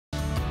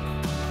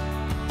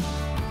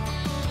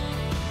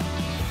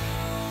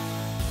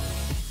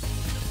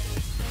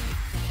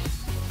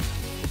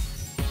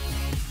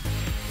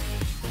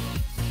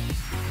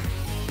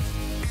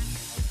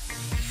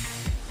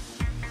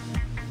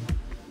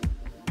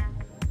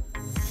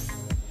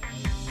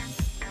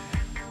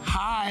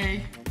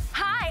Hi.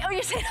 Hi. Oh,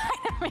 you're saying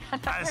hi to me.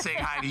 I was saying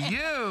hi to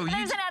you.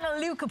 There's another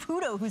Lou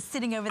Caputo who's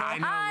sitting over there. I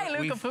know. Hi,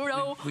 Lou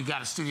Caputo. We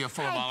got a studio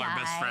full of all our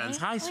best friends.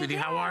 Hi, sweetie.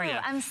 How are you?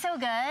 I'm so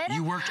good.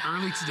 You worked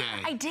early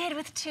today. I did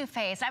with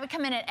Two-Faced. I would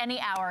come in at any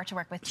hour to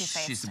work with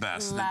Two-Faced. She's the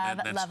best.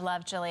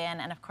 Love Jillian,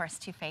 and of course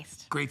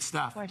Two-Faced. Great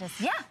stuff. Gorgeous.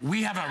 Yeah.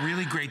 We have a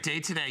really great day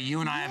today.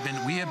 You and I have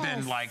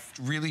been like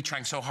really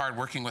trying so hard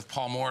working with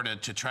Paul Moore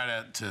to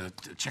try to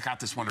check out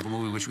this wonderful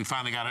movie, which we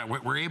finally got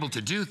it. We're able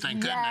to do,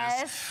 thank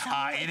goodness.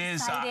 It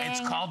is.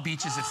 It's called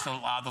Beaches. It's the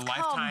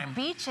Lifetime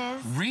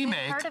Beaches.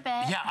 remake. Heard of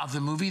it. Yeah, of the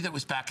movie that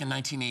was back in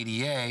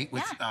 1988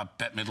 with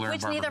Bette Midler and Barbara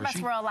Which neither of us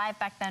Hershey. were alive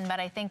back then, but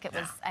I think it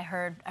was. I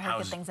heard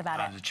good things about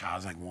it. I was a child, I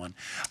was like one.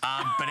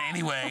 But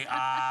anyway,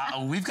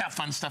 we've got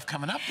fun stuff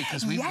coming up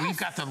because we've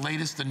got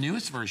the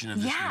newest version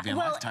of this movie in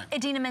Lifetime.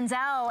 Idina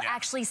Menzel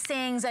actually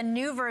sings a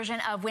new version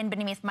of Wind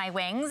Beneath My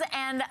Wings,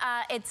 and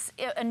it's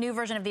a new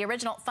version of the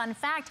original. Fun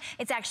fact,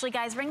 it's actually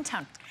Guy's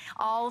ringtone.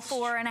 All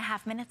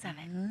 4.5 minutes of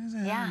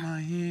it. Yeah. My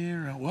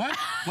hero. What?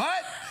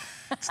 What?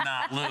 It's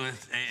not, Lou.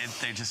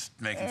 They're just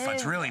making fun.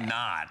 It's really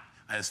not.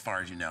 As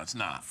far as you know, it's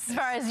not. As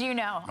far as you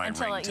know,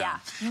 until it,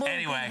 We'll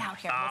anyway, get it out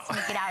here. Let's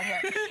sneak it out here.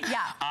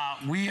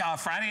 Yeah.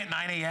 Friday at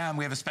 9 a.m.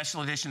 we have a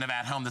special edition of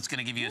At Home that's going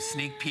to give you a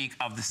sneak peek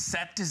of the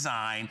set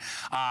design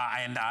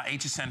and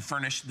HSN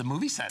furnished the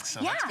movie set,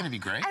 so that's going to be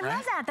great. I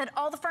love that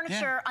all the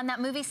furniture on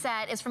that movie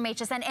set is from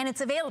HSN and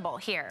it's available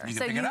here. You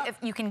can pick it up. If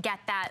you can get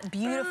that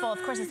beautiful.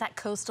 Of course, it's that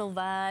coastal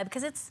vibe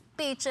because it's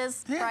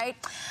beaches, right?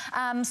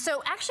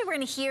 So actually, we're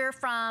going to hear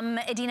from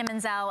Idina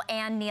Menzel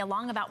and Nia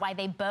Long about why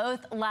they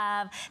both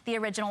love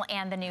the original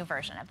and the new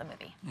version of the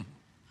movie.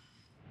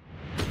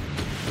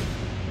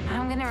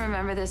 I'm going to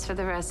remember this for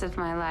the rest of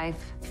my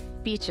life.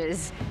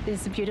 Beaches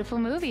is a beautiful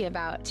movie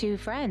about two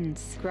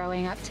friends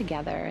growing up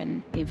together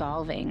and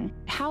evolving.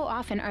 How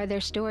often are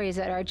there stories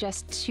that are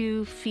just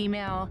two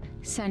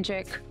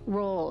female-centric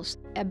roles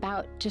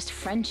about just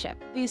friendship?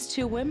 These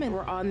two women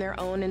were on their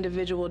own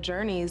individual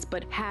journeys,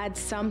 but had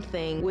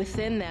something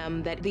within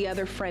them that the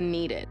other friend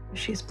needed.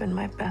 She's been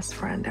my best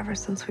friend ever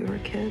since we were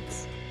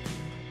kids.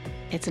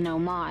 It's an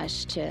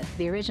homage to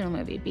the original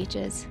movie,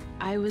 Beaches.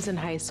 I was in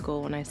high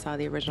school when I saw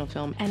the original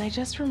film, and I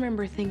just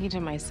remember thinking to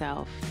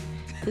myself,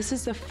 this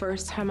is the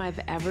first time I've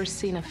ever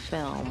seen a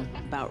film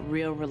about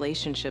real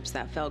relationships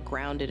that felt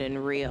grounded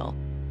and real.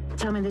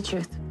 Tell me the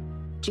truth.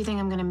 Do you think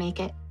I'm gonna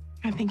make it?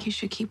 I think you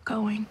should keep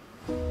going.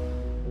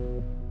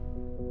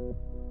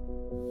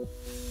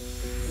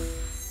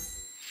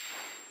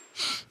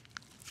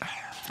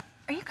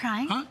 Are you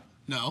crying? Huh?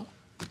 No.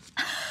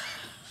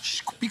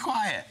 Shh, be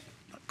quiet.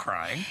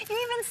 Crying. You've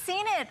even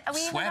seen it.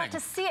 We even got to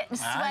see it.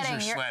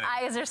 Sweating. Your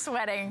eyes are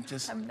sweating.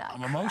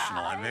 I'm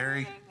emotional. I'm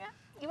very.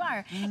 You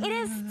are.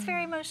 It's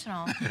very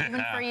emotional,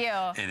 even for you.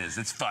 It is.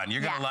 It's fun.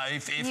 You're gonna love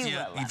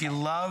if you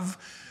love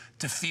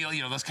to feel,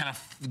 those kind of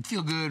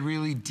feel good,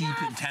 really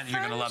deep, intense.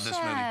 You're gonna love this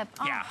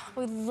movie.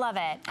 We love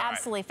it.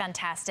 Absolutely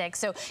fantastic.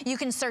 So you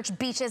can search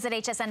Beaches at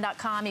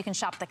hsn.com. You can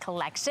shop the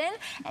collection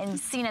and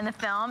seen in the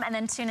film, and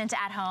then tune into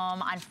At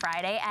Home on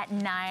Friday at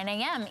 9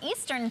 a.m.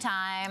 Eastern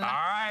time. All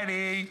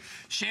righty.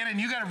 Shannon,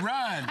 you gotta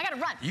run. I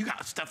gotta run. You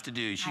got stuff to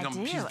do. She's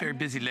a very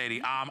busy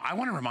lady. I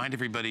wanna remind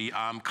everybody,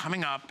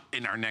 coming up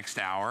in our next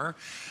hour,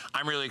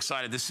 I'm really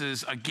excited. This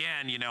is,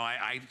 again,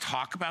 I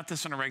talk about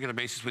this on a regular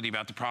basis with you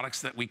about the products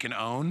that we can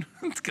own.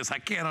 Because I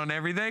can't own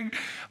everything,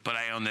 but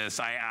I own this.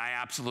 I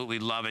absolutely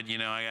love it.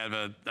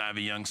 I have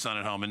a young son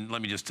at home, and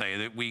let me just tell you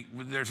that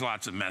there's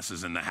lots of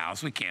messes in the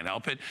house. We can't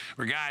help it.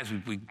 We're guys.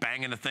 We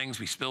bang into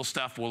things. We spill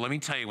stuff. Well, let me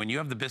tell you, when you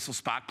have the Bissell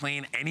Spot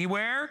Clean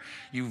anywhere,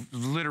 you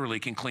literally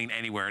can clean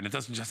anywhere, and it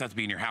doesn't just have to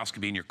be in your house. It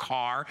could be in your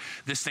car.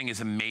 This thing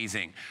is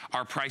amazing.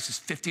 Our price is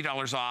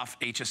 $50 off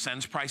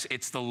HSN's price.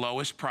 It's the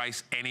lowest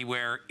price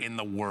anywhere in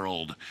the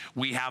world.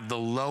 We have the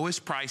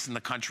lowest price in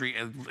the country,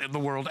 in the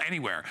world,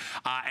 anywhere,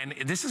 and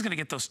this is going to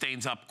get those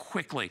stains up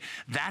quickly.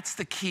 That's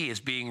the key,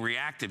 is being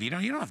reactive. You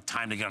don't have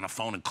time to get on a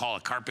phone and call a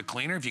carpet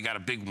cleaner if you got a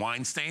big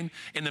wine stain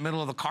in the middle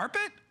of the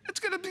carpet. It's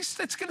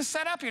gonna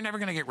set up. You're never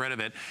gonna get rid of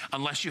it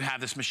unless you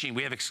have this machine.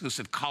 We have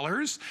exclusive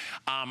colors.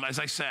 As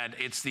I said,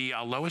 it's the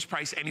lowest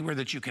price anywhere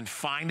that you can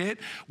find it,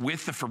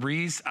 with the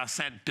Febreze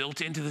scent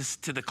built into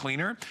the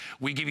cleaner.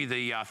 We give you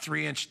the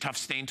 3-inch tough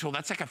stain tool.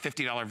 That's like a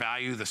 $50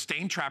 value. The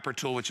stain trapper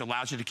tool, which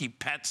allows you to keep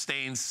pet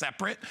stains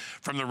separate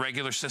from the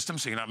regular system,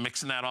 so you're not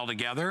mixing that all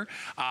together.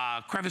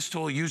 Crevice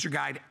tool, user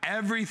guide,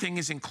 everything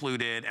is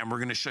included, and we're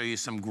gonna show you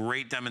some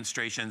great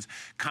demonstrations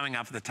coming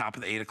up at the top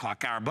of the 8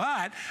 o'clock hour.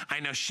 But I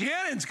know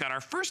Shannon's got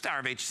our first hour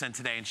of HSN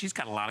Today, and she's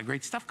got a lot of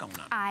great stuff going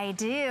on. I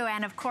do,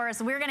 and of course,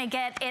 we're gonna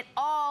get it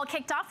all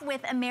kicked off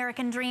with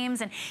American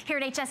Dreams, and here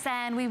at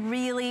HSN, we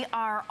really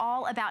are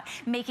all about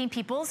making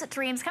people's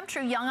dreams come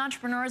true. Young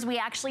entrepreneurs, we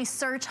actually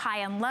search high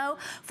and low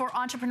for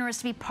entrepreneurs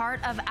to be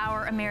part of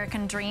our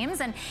American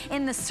Dreams, and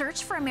in the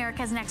search for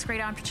America's next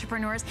great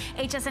entrepreneurs,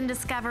 HSN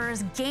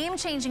discovers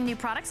game-changing new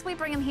products. We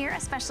bring them here,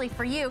 especially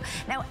for you.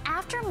 Now,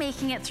 after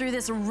making it through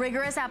this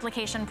rigorous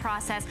application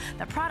process,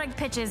 the product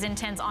pitches,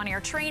 intense on-air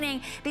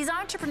training, these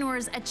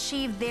entrepreneurs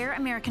achieve their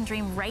American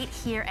dream right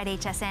here at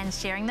HSN,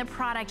 sharing the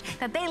product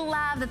that they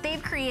love, that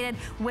they've created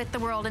with the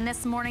world. And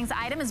this morning's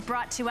item is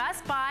brought to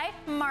us by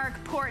Mark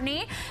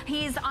Portney.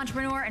 He's the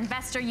entrepreneur,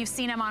 investor. You've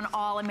seen him on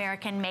All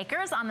American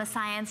Makers on the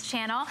Science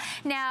Channel.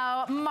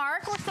 Now,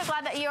 Mark, we're so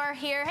glad that you are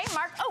here. Hey,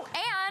 Mark. Oh,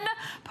 and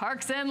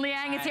Parkson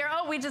Liang is here.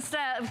 Oh, we just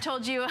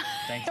told you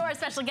who our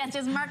special guest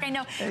is. Mark, I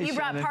know you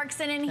brought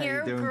Parkson in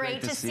here.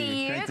 Great to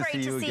see you.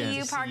 Great to see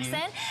you,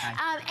 Parkson.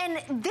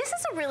 And this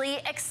is a really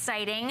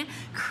exciting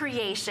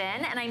creation,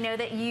 and I know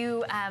that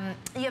you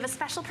have a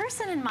special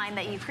person in mind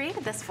that you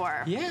created this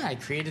for. Yeah, I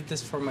created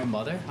this for my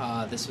mother.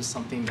 This was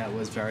something that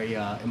was very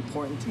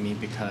important to me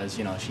because,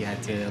 you know, she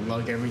had to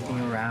lug everything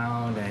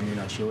around, and, you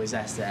know, she always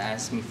has to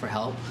ask me for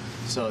help.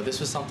 So this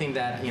was something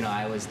that, you know,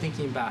 I was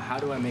thinking about, how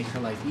do I make her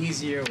life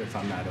easier if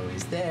I'm not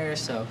always there?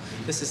 So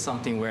this is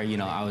something where, you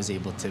know, I was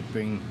able to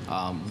bring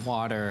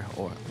water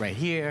or right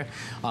here,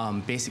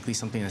 basically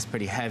something that's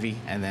pretty heavy,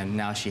 and then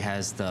now she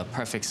has the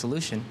perfect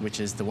solution, which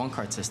is the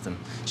one-cart system.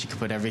 She could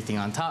put everything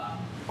on top,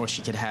 or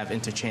she could have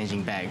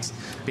interchanging bags,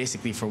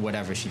 basically for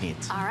whatever she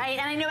needs. All right,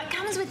 and I know it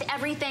comes with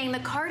everything. The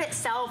cart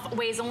itself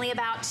weighs only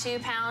about 2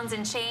 pounds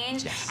and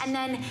change, and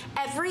then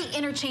every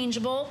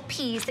interchangeable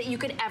piece that you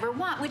could ever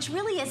want, which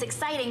really is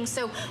exciting.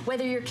 So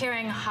whether you're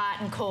carrying hot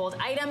and cold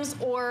items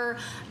or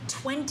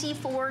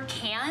 24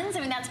 cans,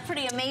 I mean, that's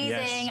pretty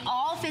amazing.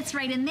 All fits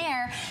right in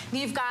there.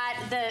 You've got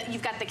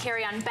the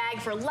carry-on bag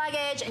for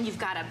luggage, and you've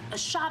got a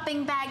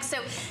shopping bag. So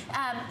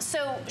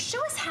so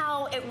show us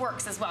how it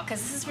works as well,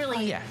 because this is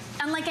really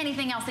unlike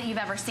anything else that you've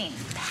ever seen.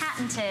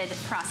 Patented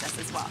process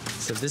as well.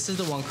 So this is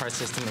the one-cart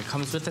system. It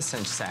comes with a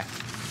cinch sack.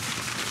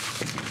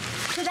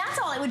 So that's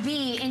all it would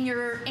be in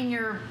your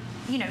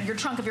you know, your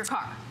trunk of your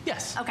car.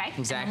 Yes. Okay.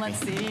 Exactly. And let's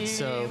see.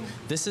 So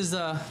this is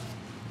the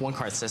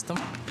one-cart system.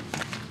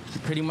 You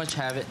pretty much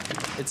have it.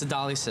 It's a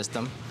dolly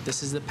system.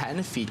 This is the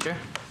patented feature.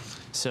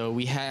 So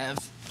we have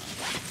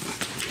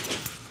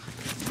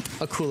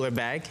a cooler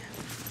bag.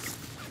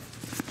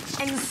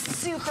 And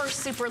super,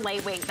 super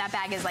lightweight. That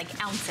bag is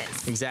like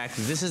ounces.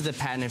 Exactly. This is the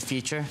patented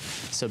feature.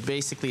 So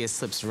basically it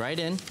slips right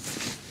in,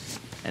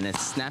 and it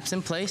snaps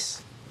in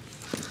place,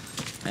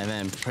 and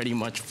then pretty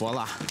much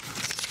voila.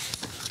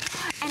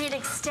 And it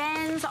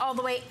extends all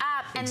the way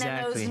up, and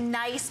then those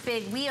nice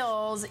big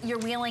wheels, you're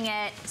wheeling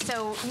it,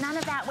 so none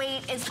of that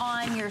weight is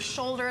on your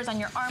shoulders, on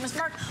your arms.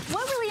 Mark,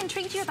 what really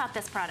intrigued you about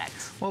this product?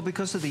 Well,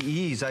 because of the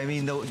ease. I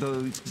mean,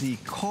 the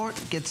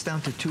cart gets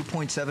down to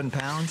 2.7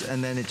 pounds,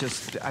 and then it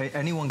just,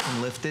 anyone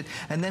can lift it,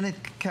 and then it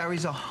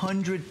carries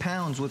 100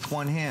 pounds with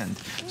one hand.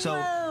 So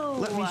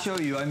let me show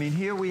you. I mean,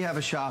 here we have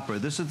a shopper.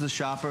 This is the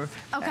shopper.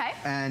 Okay.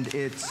 And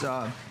it's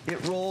it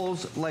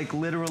rolls like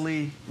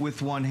literally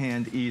with one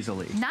hand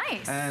easily.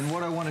 Nice. And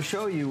what I want to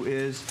show you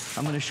is,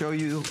 I'm going to show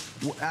you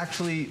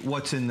actually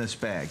what's in this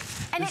bag.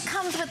 And it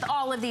comes with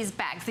all of these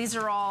bags. These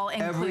are all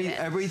included.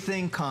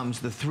 Everything comes.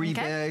 The 3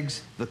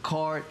 bags, the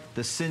cart,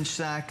 the cinch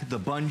sack, the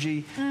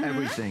bungee,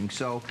 everything.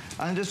 So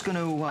I'm just going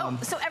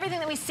to... so everything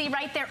that we see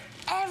right there,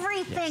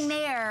 everything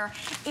there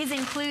is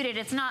included.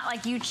 It's not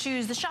like you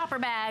choose the shopper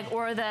bag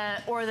or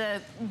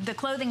the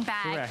clothing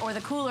bag or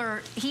the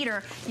cooler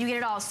heater. You get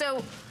it all.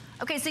 So,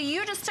 okay, so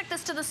you just took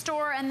this to the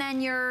store, and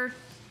then you're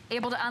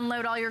able to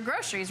unload all your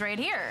groceries right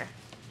here.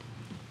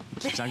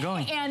 Keeps on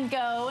going. And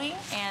going,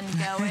 and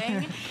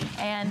going,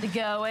 and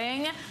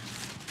going.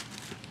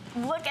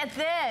 Look at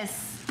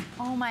this.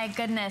 Oh my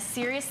goodness,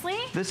 seriously?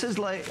 This is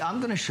like, I'm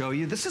gonna show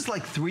you, this is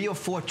like 3 or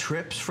 4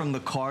 trips from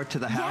the car to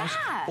the house,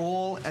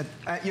 all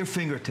at your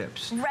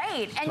fingertips.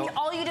 Right, and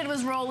all you did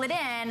was roll it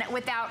in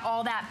without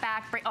all that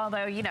back break,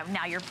 although, you know,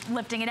 now you're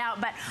lifting it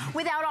out, but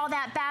without all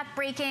that back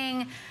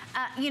breaking,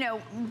 you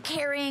know,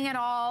 carrying it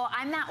all.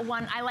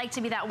 I like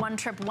to be that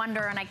one-trip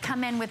wonder, and I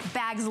come in with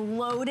bags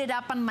loaded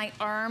up on my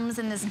arms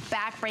and this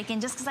back breaking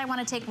just because I want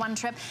to take one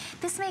trip.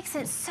 This makes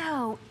it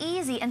so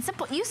easy and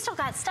simple. You still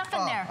got stuff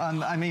in there.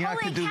 I mean, Holy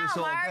I could do this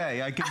all Mark.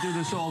 day. I could do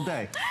this all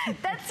day.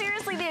 That's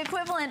seriously the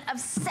equivalent of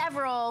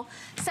several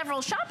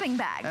shopping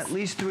bags. At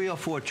least 3 or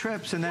 4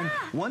 trips, and then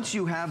once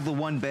you have the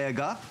one bag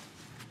up,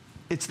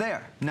 it's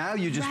there. Now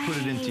you just put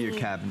it into your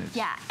cabinets.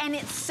 Yeah, and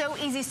it's so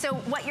easy. So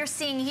what you're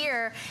seeing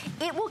here,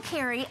 it will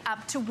carry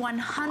up to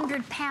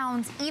 100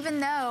 pounds, even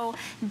though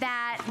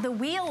that the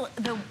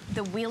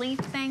wheelie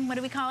thing, what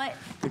do we call it?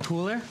 The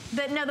cooler?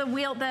 The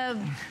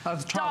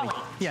trolley. Dolly.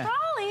 Yeah.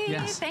 Trolley,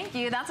 yes. Thank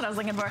you, that's what I was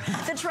looking for.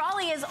 The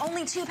trolley is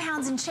only 2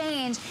 pounds and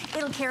change.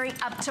 It'll carry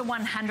up to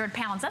 100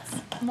 pounds. That's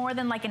more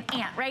than like an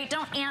ant, right?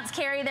 Don't ants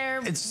carry their,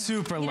 it's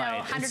super light.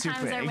 100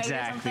 times their weight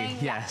or something?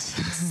 Yes.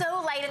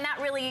 So light, and that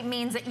really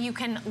means that you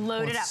can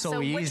load it up. So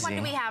which one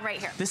do we have right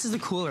here? This is the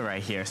cooler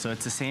right here. So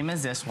it's the same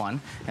as this one,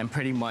 and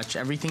pretty much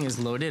everything is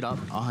loaded up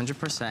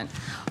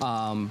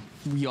 100%.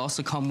 we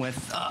also come with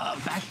a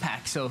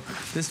backpack. So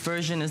this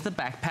version is the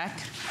backpack.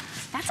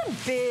 That's a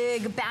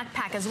big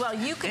backpack as well.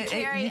 You could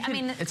carry, I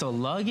mean... It's a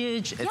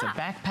luggage, it's a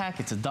backpack,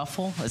 it's a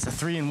duffel, it's a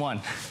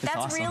 3-in-1. That's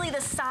awesome. really the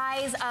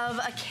size of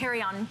a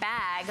carry-on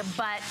bag,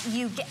 but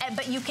you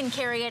can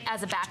carry it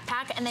as a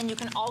backpack, and then you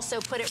can also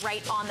put it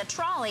right on the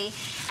trolley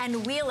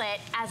and wheel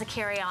it as a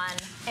carry-on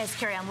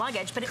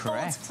luggage, but it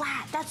folds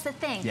flat. That's the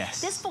thing.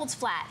 Yes. This folds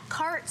flat.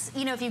 Carts,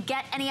 you know, if you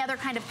get any other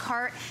kind of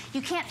cart,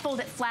 you can't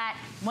fold it flat.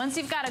 Once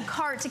you've got a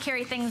cart to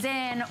carry things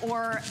in,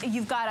 or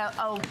you've got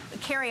a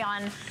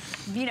carry-on,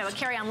 you know, a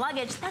carry-on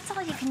luggage, that's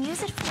all you can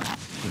use it for.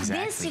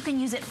 Exactly. This, you can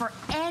use it for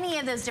any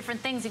of those different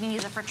things. You can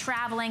use it for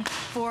traveling,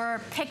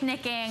 for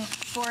picnicking,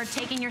 for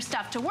taking your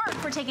stuff to work,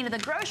 for taking to the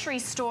grocery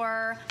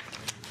store.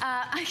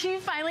 You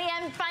finally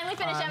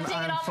finished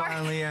emptying it all, Mark? I'm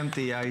finally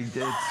empty. It's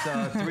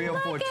 3 or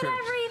 4 trips. Look at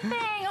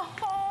everything.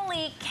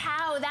 Holy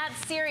cow,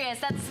 that's serious.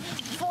 That's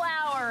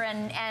flour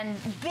and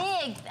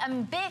big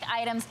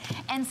items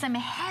and some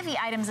heavy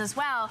items as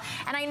well.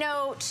 And I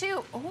know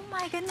too, oh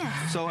my goodness.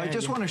 So I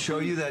just want to show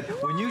you that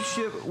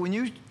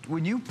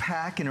when you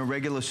pack in a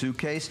regular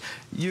suitcase,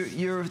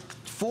 your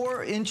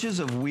 4 inches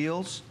of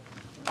wheels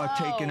are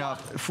taken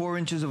up. 4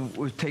 inches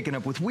of taken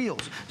up with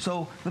wheels.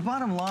 So the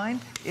bottom line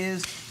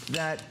is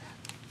that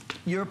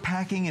you're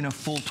packing in a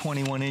full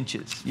 21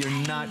 inches. You're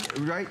not,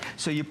 right?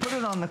 So you put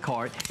it on the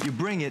cart, you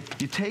bring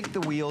it, you take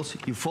the wheels,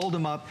 you fold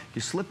them up,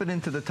 you slip it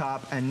into the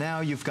top, and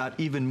now you've got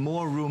even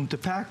more room to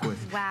pack with.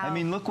 Wow. I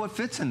mean, look what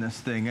fits in this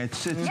thing.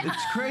 It's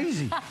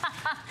crazy.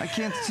 I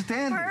can't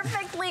stand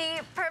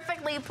it.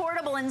 Perfectly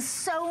portable, and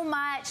so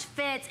much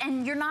fits,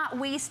 and you're not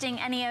wasting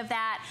any of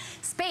that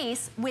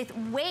space with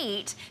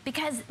weight,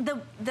 because the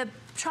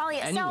trolley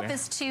itself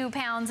is 2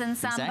 pounds and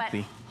some,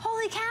 but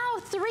holy cow,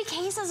 3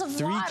 cases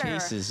of water. 3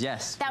 cases,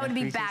 yes. That would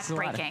be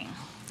back-breaking.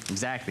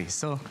 Exactly.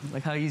 So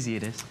look how easy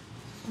it is.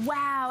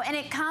 Wow, and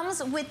it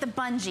comes with the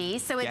bungee,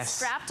 so it's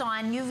strapped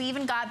on. You've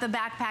even got the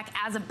backpack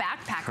as a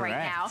backpack right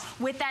now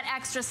with that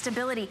extra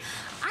stability.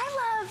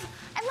 I love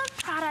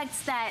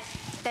products that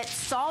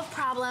solve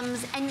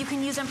problems, and you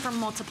can use them for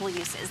multiple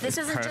uses. This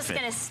isn't just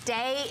gonna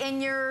stay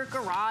in your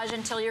garage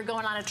until you're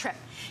going on a trip.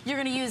 You're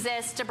gonna use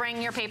this to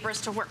bring your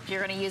papers to work. You're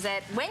gonna use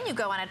it when you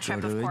go on a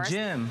trip, of course. Go to the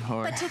gym,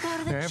 or but to go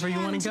to the wherever you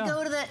want to go.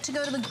 To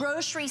go to the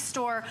grocery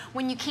store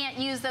when you can't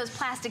use those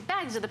plastic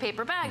bags or the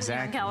paper bags here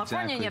in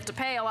California, and you have to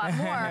pay a lot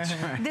more.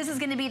 This is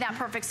gonna be that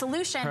perfect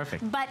solution.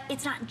 But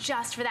it's not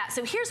just for that.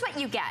 So here's what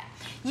you get.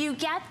 You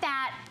get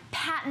that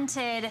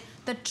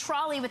the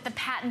trolley with the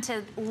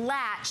patented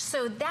latch.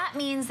 So that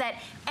means that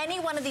any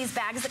one of these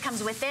bags that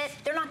comes with it,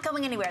 they're not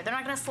going anywhere. They're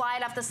not gonna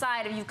slide off the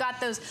side. If you've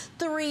got those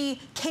 3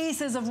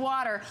 cases of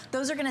water,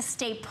 those are gonna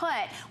stay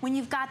put. When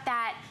you've got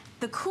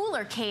the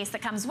cooler case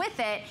that comes with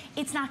it,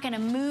 it's not gonna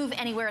move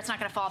anywhere. It's not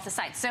gonna fall off the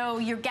side. So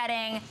you're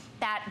getting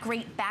that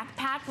great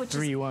backpack, which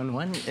is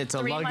 3-in-1. It's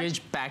a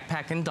luggage,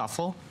 backpack, and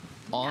duffel,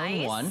 all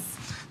in one.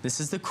 This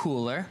is the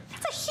cooler.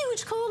 That's a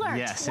huge cooler.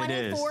 Yes, it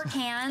is. 24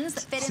 cans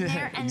that fit in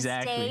there and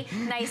stay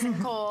nice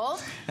and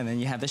cold. And then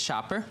you have the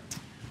shopper.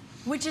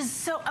 Which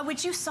is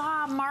which you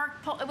saw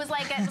Mark pull. It was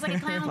like a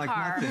clown like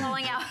car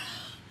nothing.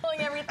 pulling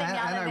everything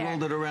out of there. And I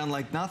rolled it around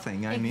like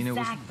nothing. I mean, it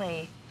was.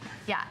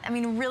 Yeah, I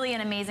mean, really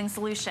an amazing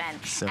solution.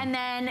 So and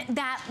then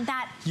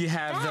you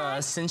have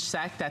the cinch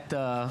sack that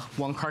the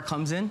one car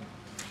comes in.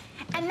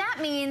 And that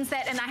means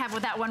that, and I have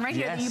that one right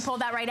here that you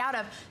pulled that right out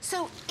of.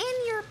 So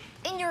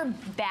in your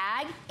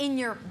bag, in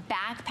your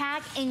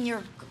backpack,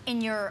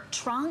 in your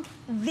trunk,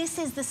 this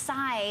is the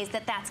size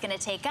that's gonna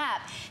take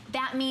up.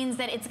 That means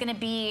that it's gonna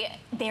be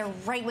there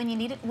right when you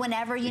need it,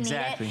 whenever you need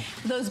it.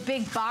 Those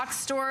big box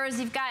stores,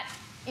 you've got,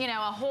 you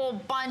know, a whole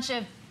bunch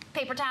of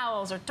paper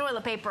towels or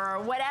toilet paper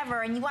or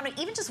whatever, and you want to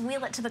even just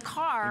wheel it to the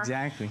car.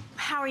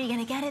 How are you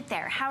going to get it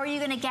there? How are you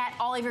going to get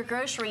all of your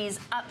groceries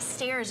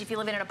upstairs if you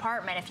live in an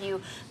apartment? If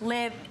you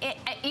live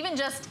even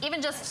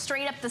just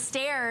straight up the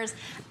stairs,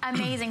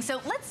 amazing. So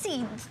let's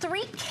see,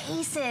 3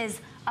 cases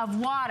of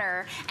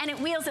water, and it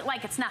wheels it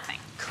like it's nothing.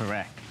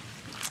 Correct.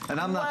 And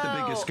I'm not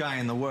the biggest guy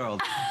in the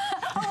world.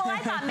 Oh, well, I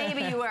thought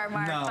maybe you were,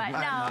 Mark, no, but I'm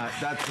not,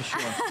 that's for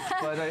sure.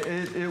 But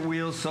it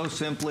wheels so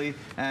simply,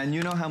 and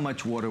you know how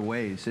much water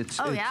weighs.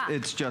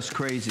 It's just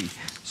crazy.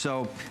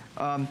 So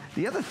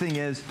the other thing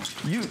is,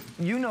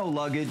 you know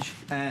luggage,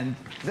 and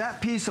that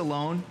piece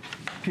alone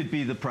could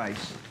be the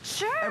price.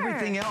 Sure.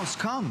 Everything else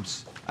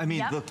comes. I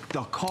mean,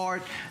 the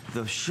cart,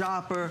 the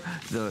shopper,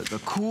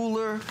 the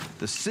cooler,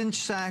 the cinch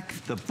sack,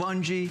 the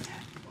bungee,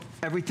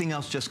 everything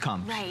else just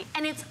comes. Right,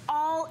 and it's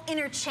all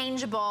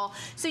interchangeable,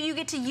 so you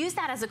get to use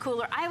that as a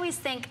cooler. I always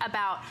think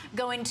about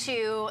going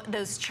to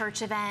those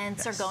church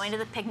events or going to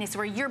the picnics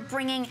where you're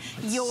bringing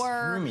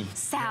your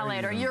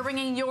salad or you're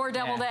bringing your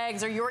deviled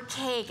eggs or your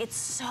cake. It's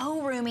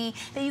so roomy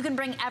that you can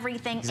bring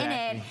everything in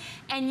it,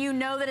 and you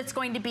know that it's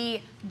going to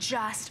be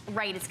just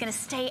right. It's gonna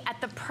stay at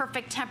the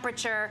perfect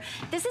temperature.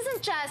 This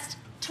isn't just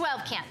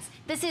 12 cans.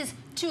 This is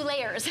 2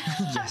 layers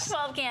of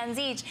 12 cans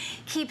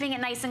each, keeping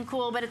it nice and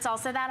cool, but it's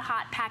also that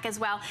hot pack as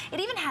well. It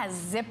even has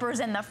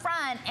zippers in the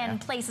front and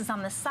places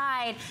on the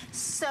side.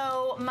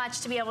 So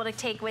much to be able to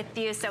take with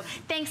you. So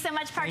thanks so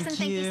much, Parks, and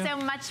thank you so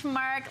much,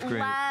 Mark. Great.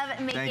 Love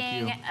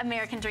making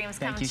American dreams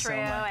come true. So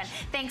much. And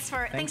thanks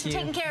for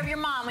taking care of your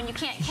mom when you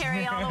can't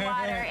carry all the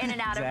water in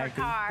and out of her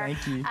car.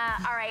 Thank you.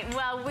 All right,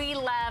 well, we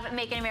love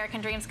making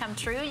American dreams come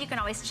true. You can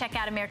always check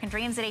out American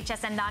Dreams at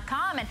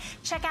hsn.com and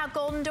check out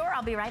Golden Door.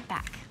 I'll be right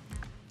back.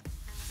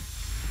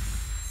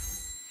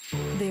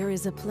 There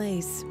is a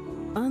place,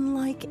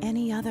 unlike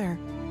any other,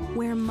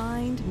 where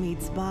mind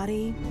meets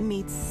body,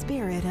 meets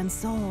spirit and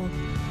soul.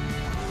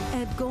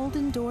 At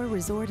Golden Door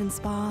Resort and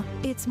Spa,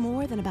 it's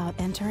more than about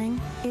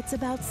entering, it's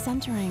about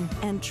centering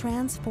and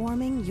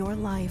transforming your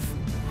life.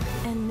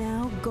 And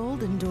now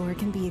Golden Door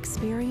can be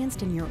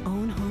experienced in your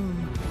own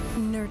home.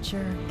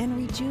 Nurture and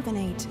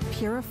rejuvenate,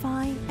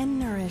 purify and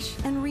nourish,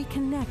 and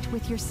reconnect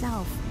with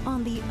yourself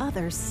on the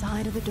other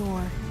side of the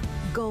door.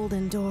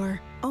 Golden Door,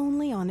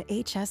 only on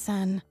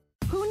HSN.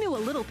 Who knew a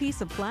little piece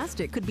of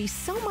plastic could be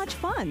so much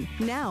fun?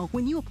 Now,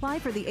 when you apply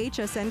for the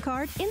HSN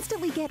card,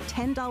 instantly get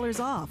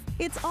 $10 off.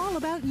 It's all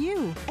about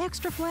you.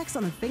 Extra flex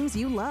on the things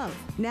you love.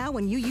 Now,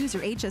 when you use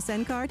your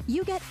HSN card,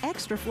 you get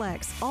extra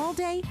flex all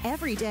day,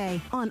 every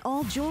day on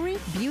all jewelry,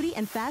 beauty,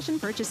 and fashion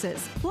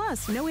purchases.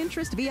 Plus, no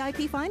interest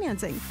VIP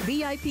financing,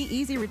 VIP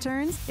easy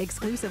returns,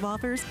 exclusive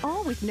offers,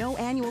 all with no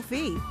annual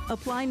fee.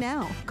 Apply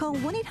now. Call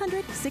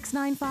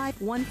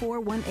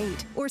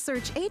 1-800-695-1418 or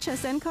search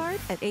HSN card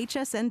at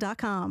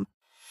hsn.com.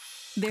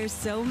 There's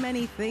so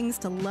many things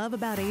to love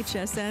about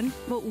HSN,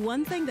 but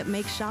one thing that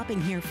makes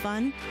shopping here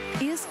fun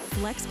is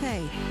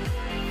FlexPay.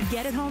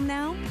 Get it home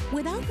now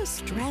without the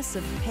stress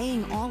of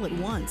paying all at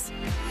once.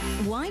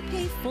 Why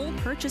pay full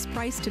purchase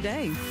price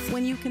today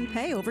when you can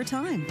pay over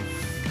time?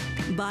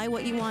 Buy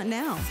what you want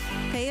now,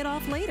 pay it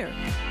off later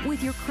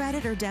with your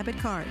credit or debit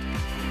card.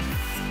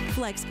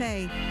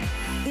 FlexPay.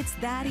 It's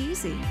that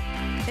easy.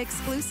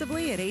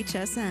 Exclusively at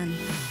HSN.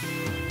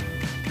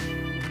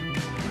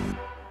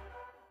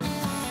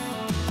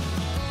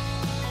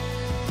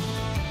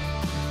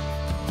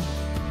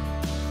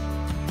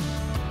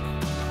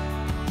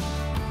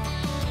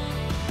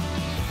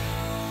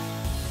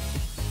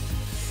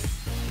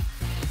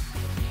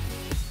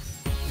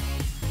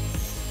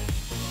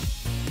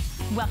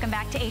 Welcome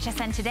back to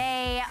HSN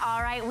Today.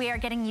 All right, we are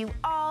getting you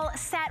all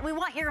set. We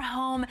want your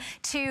home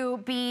to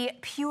be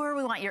pure.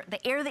 We want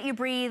the air that you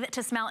breathe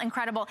to smell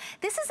incredible.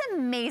 This is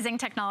amazing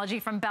technology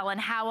from Bell &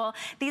 Howell.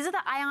 These are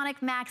the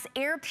Ionic Max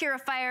air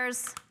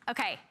purifiers.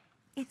 Okay,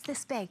 it's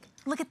this big.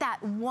 Look at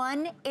that,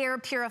 one air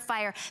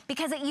purifier,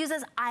 because it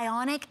uses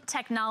ionic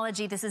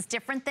technology. This is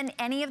different than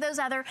any of those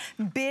other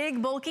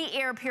big, bulky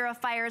air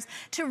purifiers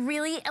to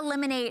really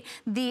eliminate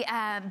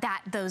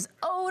those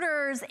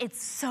odors.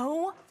 It's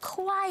so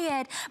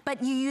quiet,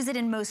 but you use it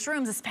in most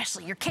rooms,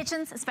 especially your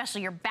kitchens,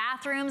 especially your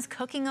bathrooms,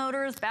 cooking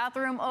odors,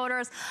 bathroom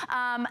odors. That's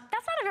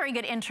not a very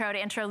good intro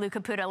to intro Lou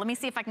Caputo. Let me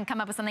see if I can come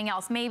up with something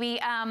else. Maybe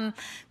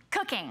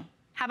Cooking.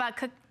 How about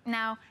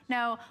No,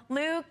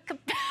 Lou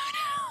Caputo.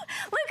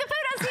 Lou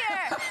Caputo's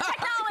here.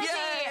 Technology.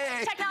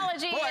 Yay!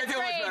 Technology. Boy, it's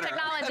great.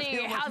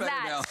 Technology. How's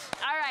that? Now.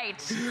 All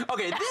right.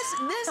 Okay, this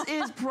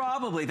is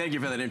probably, thank you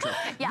for that intro.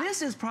 Yeah.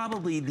 This is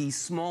probably the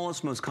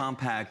smallest, most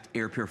compact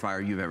air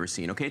purifier you've ever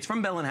seen, okay? It's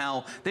from Bell &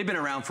 Howell. They've been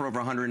around for over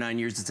 109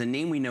 years. It's a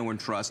name we know and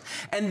trust.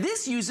 And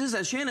this uses,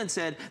 as Shannon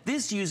said,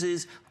 this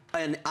uses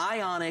an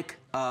ionic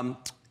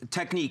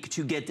technique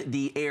to get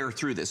the air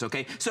through this,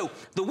 okay? So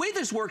the way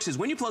this works is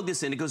when you plug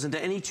this in, it goes into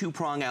any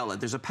 2-prong outlet.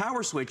 There's a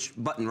power switch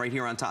button right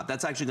here on top.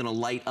 That's actually gonna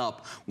light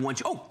up once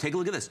you, oh, take a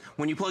look at this.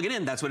 When you plug it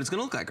in, that's what it's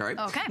gonna look like, all right?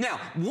 Okay. Now,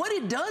 what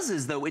it does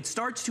is, though, it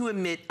starts to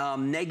emit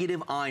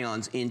negative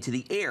ions into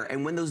the air.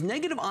 And when those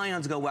negative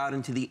ions go out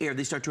into the air,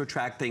 they start to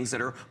attract things that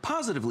are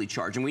positively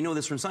charged. And we know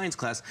this from science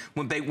class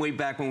way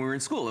back when we were in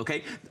school,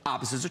 okay?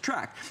 Opposites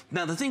attract.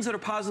 Now, the things that are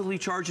positively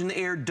charged in the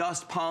air,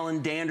 dust,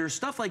 pollen, dander,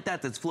 stuff like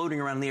that that's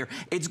floating around in the air,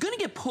 it's gonna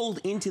get pulled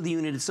into the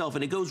unit itself,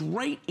 and it goes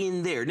right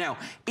in there. Now,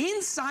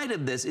 inside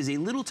of this is a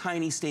little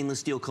tiny stainless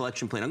steel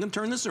collection plate. I'm gonna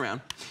turn this around.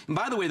 And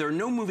by the way, there are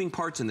no moving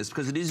parts in this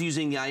because it is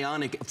using the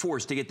ionic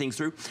force to get things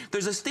through.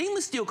 There's a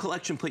stainless steel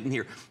collection plate in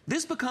here.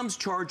 This becomes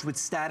charged with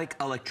static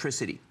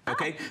electricity,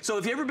 okay? Oh. So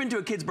if you've ever been to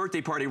a kid's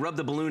birthday party, rubbed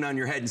a balloon on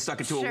your head and stuck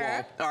it to a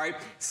wall, all right?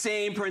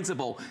 Same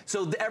principle.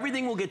 So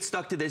everything will get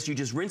stuck to this. You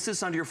just rinse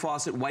this under your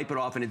faucet, wipe it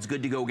off, and it's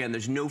good to go again.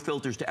 There's no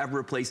filters to ever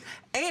replace.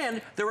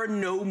 And there are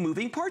no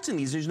moving parts in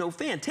these. There's no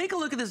fan. Take a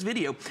look at this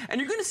video, and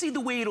you're gonna see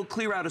the way it'll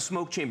clear out a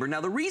smoke chamber. Now,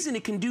 the reason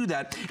it can do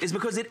that is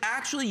because it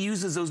actually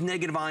uses those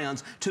negative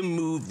ions to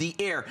move the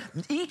air.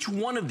 Each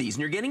one of these,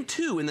 and you're getting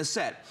 2 in the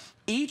set,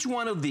 each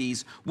one of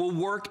these will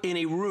work in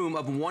a room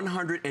of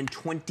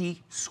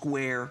 120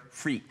 square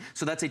feet.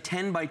 So that's a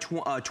 10 by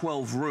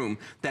 12 room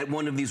that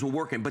one of these will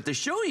work in. But to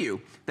show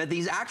you that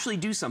these actually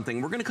do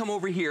something, we're gonna come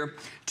over here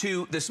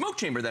to the smoke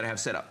chamber that I have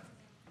set up.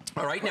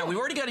 All right, now we've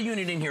already got a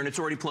unit in here and it's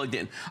already plugged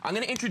in. I'm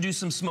gonna introduce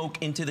some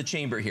smoke into the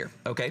chamber here,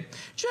 okay?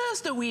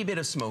 Just a wee bit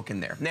of smoke in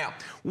there. Now,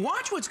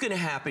 watch what's gonna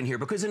happen here,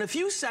 because in a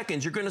few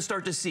seconds, you're gonna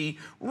start to see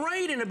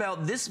right in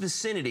about this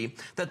vicinity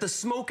that the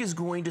smoke is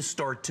going to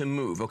start to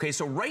move, okay?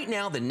 So right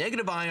now, the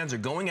negative ions are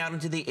going out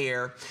into the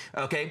air,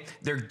 okay?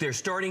 They're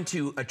starting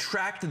to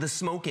attract the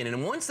smoke in,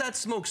 and once that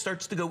smoke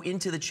starts to go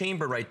into the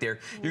chamber right there,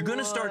 you're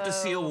gonna start to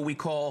see what we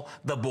call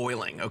the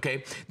boiling,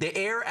 okay? The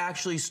air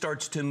actually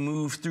starts to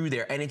move through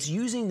there, and it's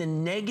using the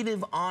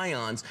negative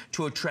ions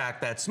to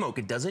attract that smoke.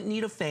 It doesn't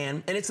need a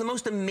fan, and it's the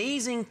most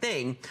amazing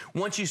thing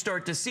once you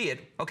start to see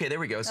it. Okay, there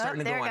we go. It's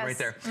starting to go on right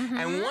there.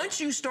 And once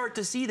you start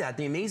to see that,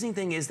 the amazing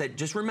thing is that,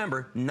 just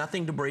remember,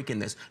 nothing to break in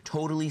this.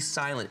 Totally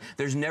silent.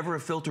 There's never a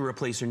filter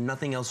replacer,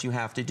 nothing else you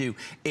have to do.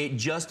 It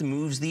just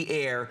moves the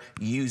air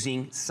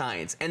using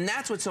science. And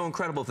that's what's so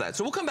incredible for that.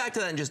 So we'll come back to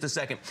that in just a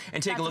second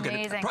and take a look at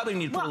it. Probably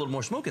need to put a little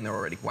more smoke in there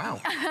already.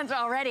 Wow.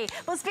 Already.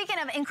 Well, speaking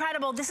of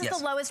incredible, this is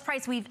the lowest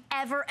price we've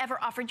ever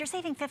offered. You're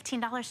saving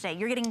 $15 today.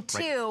 You're getting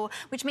two,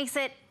 which makes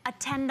it a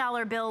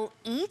 $10 bill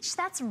each.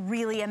 That's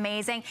really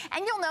amazing.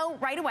 And you'll know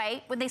right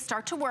away when they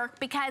start to work,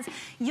 because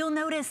you'll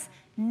notice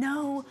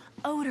no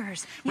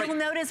odors. You'll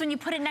notice when you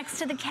put it next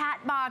to the cat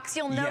box,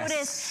 you'll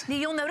notice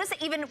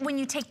even when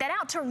you take that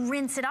out to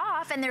rinse it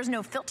off, and there's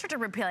no filter to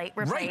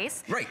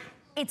replace. Right.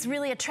 It's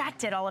really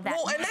attracted all of that.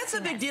 Well, and that's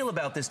a big deal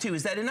about this too,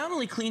 is that it not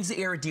only cleans the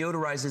air, it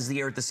deodorizes the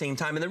air at the same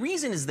time. And the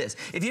reason is this: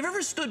 if you've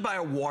ever stood by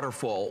a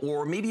waterfall,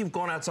 or maybe you've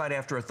gone outside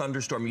after a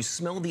thunderstorm, you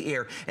smell the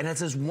air and it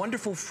has this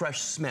wonderful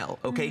fresh smell,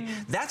 okay?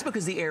 That's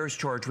because the air is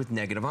charged with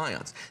negative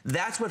ions.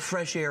 That's what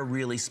fresh air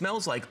really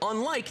smells like.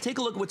 Unlike, take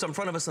a look at what's in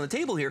front of us on the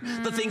table here,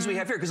 the things we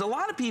have here. Because a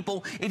lot of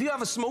people, if you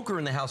have a smoker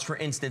in the house, for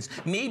instance,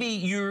 maybe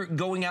you're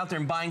going out there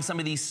and buying some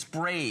of these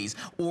sprays,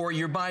 or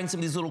you're buying some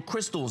of these little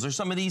crystals, or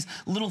some of these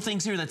little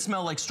things here that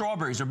smell like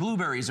strawberries or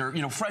blueberries, or,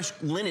 you know, fresh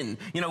linen,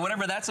 you know,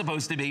 whatever that's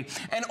supposed to be.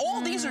 And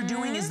all these are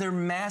doing is they're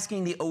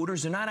masking the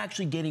odors. They're not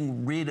actually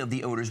getting rid of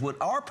the odors. What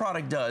our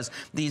product does,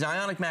 these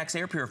Ionic Max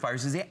air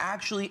purifiers, is they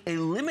actually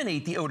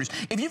eliminate the odors.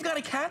 If you've got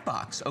a cat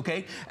box,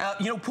 okay,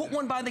 you know, put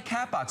one by the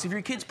cat box. If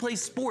your kids play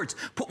sports,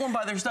 put one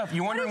by their stuff.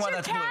 You're wondering why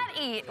that's blue. What did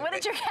your cat eat? What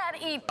did your cat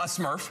eat? A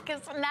Smurf.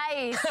 It's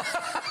nice.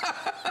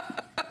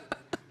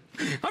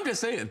 I'm just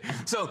saying.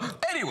 So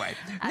anyway,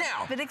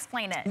 now. But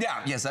explain it.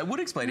 Yeah, yes, I would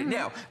explain it.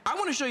 Now, I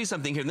want to show you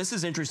something here, and this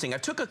is interesting. I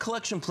took a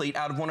collection plate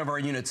out of one of our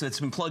units that's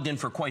been plugged in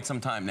for quite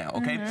some time now,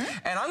 okay?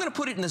 And I'm going to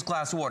put it in this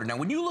glass of water. Now,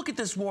 when you look at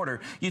this water,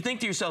 you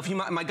think to yourself,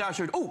 my gosh,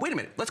 oh, wait a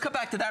minute. Let's cut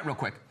back to that real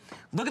quick.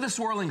 Look at the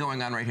swirling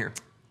going on right here.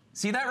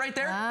 See that right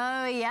there?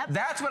 Oh, yep.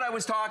 That's what I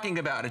was talking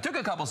about. It took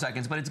a couple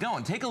seconds, but it's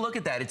going. Take a look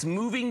at that. It's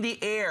moving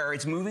the air.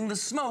 It's moving the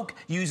smoke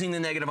using the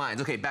negative ions.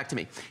 Okay, back to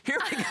me. Here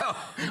we go.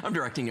 I'm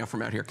directing you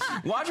from out here.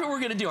 Watch what we're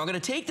going to do. I'm going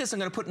to take this. I'm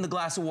going to put it in the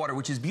glass of water,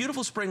 which is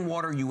beautiful spring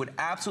water. You would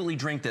absolutely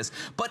drink this.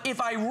 But if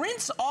I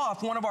rinse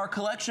off one of our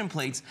collection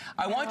plates,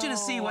 I want you to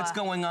see what's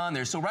going on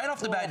there. So right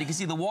off the bat, you can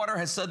see the water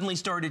has suddenly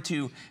started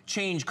to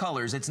change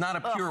colors. It's not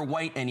a pure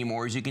white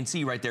anymore, as you can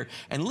see right there.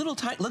 And little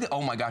tiny, look at,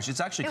 oh my gosh, it's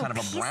actually kind of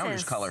a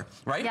brownish color,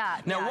 right? Yeah,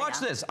 now watch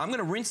this. I'm going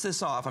to rinse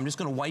this off. I'm just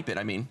going to wipe it,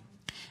 and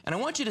I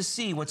want you to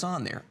see what's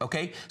on there,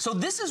 okay? So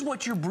this is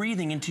what you're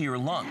breathing into your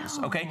lungs,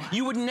 okay?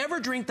 You would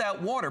never drink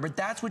that water, but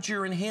that's what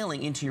you're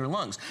inhaling into your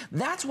lungs.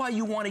 That's why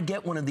you want to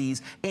get one of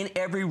these in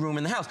every room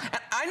in the house.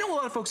 And I know a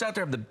lot of folks out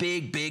there have the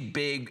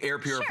big air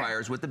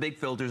purifiers with the big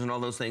filters and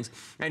all those things,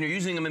 and you're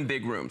using them in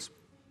big rooms.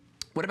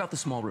 What about the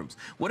small rooms?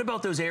 What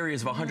about those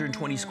areas of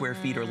 120 square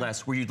feet or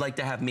less where you'd like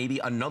to have maybe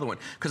another one?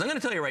 Because I'm going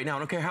to tell you right now, I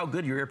don't care how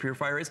good your air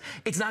purifier is,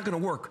 it's not going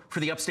to work for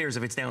the upstairs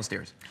if it's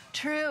downstairs.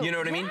 True. You know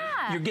what I mean?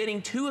 You're getting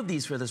two of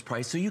these for this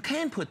price, so you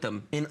can put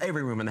them in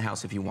every room in the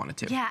house if you wanted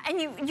to. Yeah, and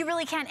you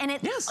really can. And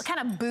it kind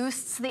of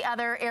boosts the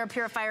other air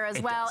purifier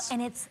as well. And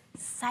it's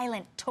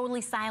silent,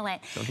 totally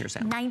silent. Don't hear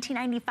sound.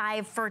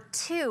 $19.95 for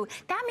two.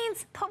 That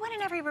means put one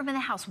in every room in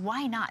the house.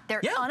 Why not?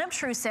 They're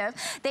unobtrusive.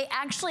 They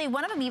actually,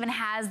 one of them even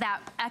has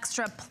that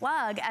extra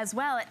plug as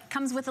well. It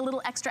comes with a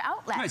little extra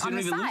outlet on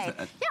the side.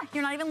 Yeah,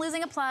 you're not even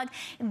losing a plug.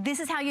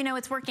 This is how you know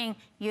it's working.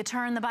 You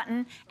turn the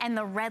button and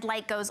the red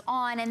light goes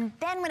on, and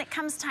then when it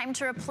comes time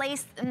to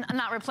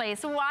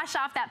wash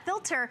off that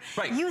filter,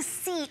 you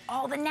see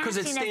all the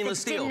nastiness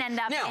that didn't end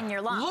up in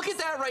your lungs. Look at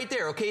that right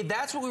there, okay?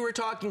 That's what we were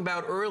talking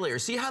about earlier.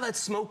 See how that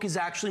smoke is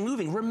actually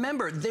moving?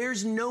 Remember,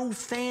 there's no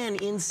fan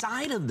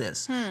inside of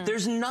this.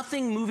 There's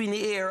nothing moving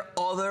the air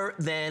other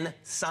than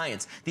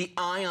science. The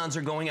ions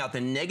are going out.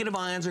 The negative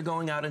ions are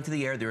going out into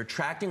the air. They're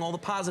attracting all the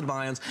positive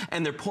ions,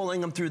 and they're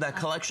pulling them through that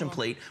collection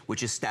plate,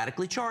 which is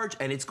statically charged,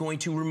 and it's going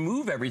to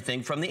remove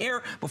everything from the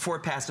air before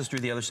it passes through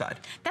the other side.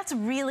 That's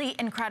really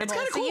incredible. It's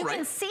kind of cool, you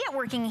can see it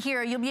working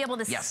here. You'll be able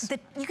to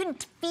you can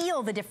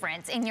feel the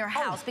difference in your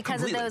house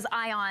because of those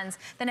ions,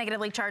 the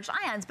negatively charged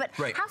ions. But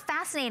how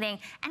fascinating,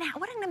 and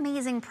what an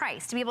amazing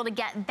price to be able to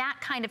get that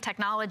kind of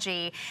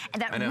technology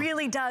and that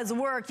really does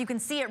work. You can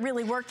see it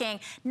really working.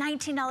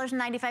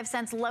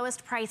 $19.95,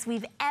 lowest price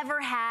we've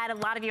ever had. A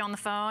lot of you on the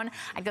phone.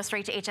 I'd go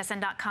straight to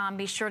hsn.com.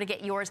 Be sure to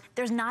get yours.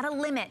 There's not a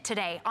limit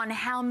today on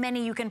how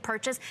many you can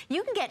purchase.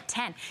 You can get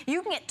 10. You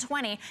you can get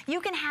 20. You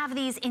can have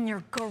these in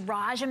your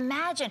garage.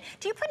 Imagine,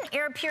 do you put an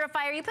air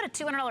purifier, you put a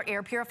 $200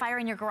 air purifier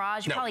in your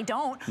garage? You probably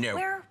don't. No.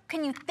 Where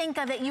can you think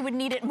of that you would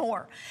need it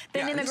more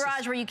than in the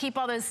garage where you keep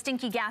all those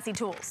stinky, gassy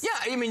tools?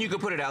 Yeah, I mean, you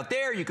could put it out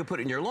there, you could put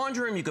it in your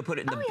laundry room, you could put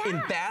it in,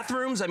 in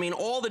bathrooms. I mean,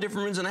 all the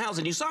different rooms in the house.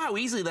 And you saw how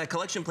easily that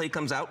collection plate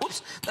comes out.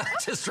 Whoops,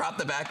 just dropped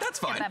the back. That's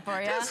fine. That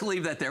for you. Just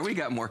leave that there. We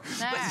got more.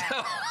 But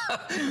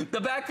so, the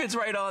back fits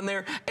right on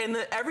there, and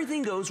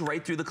everything goes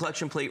right through the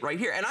collection plate right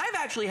here. And I've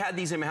actually had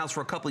these in my house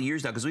for a couple of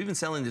years now, because we've been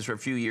selling this for a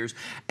few years,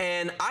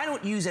 and I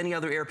don't use any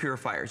other air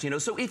purifiers, you know.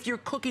 So if you're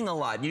cooking a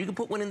lot, you can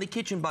put one in the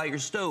kitchen by your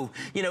stove.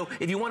 You know,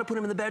 if you want to put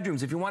them in the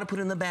bedrooms, if you want to put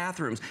it in the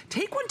bathrooms,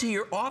 take one to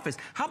your office.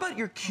 How about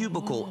your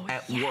cubicle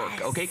at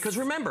work, okay? Because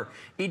remember,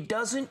 it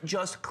doesn't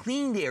just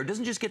clean the air, it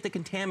doesn't just get the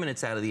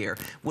contaminants out of the air.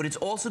 What it's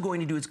also going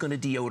to do, it's going to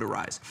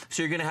deodorize.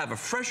 So you're going to have a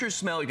fresher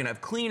smell, you're going to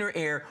have cleaner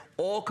air,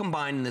 all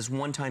combined in this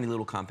one tiny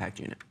little compact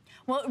unit.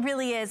 Well, it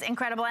really is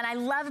incredible, and I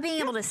love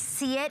being able to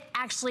see it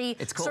actually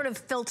sort of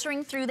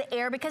filtering through the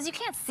air, because you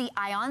can't see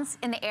ions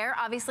in the air.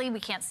 Obviously,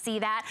 we can't see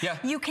that. Yeah.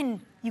 You can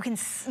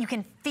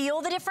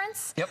feel the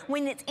difference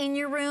when it's in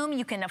your room.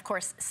 You can, of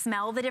course,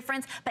 smell the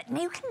difference, but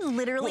you can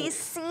literally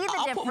see the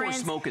difference. I'll put more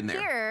smoke in there.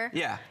 Here.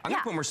 Yeah, I'm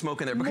gonna put more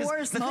smoke in there,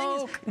 because the thing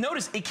is,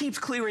 notice it keeps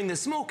clearing the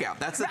smoke out.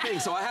 That's the thing.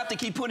 So I have to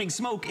keep putting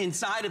smoke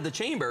inside of the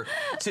chamber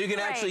so you can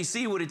actually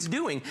see what it's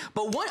doing.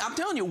 But I'm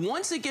telling you,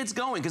 once it gets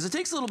going, because it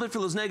takes a little bit for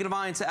those negative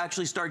ions to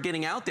actually start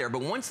getting out there,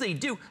 but once they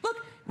do,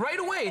 look. Right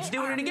away, it's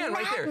doing it again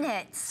right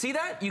there. See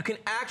that? You can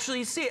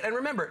actually see it. And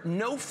remember,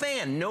 no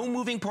fan, no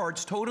moving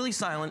parts, totally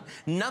silent,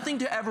 nothing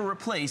to ever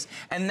replace.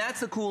 And that's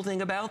the cool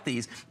thing about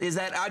these, is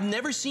that I've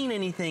never seen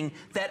anything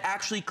that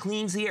actually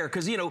cleans the air.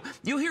 Because, you know,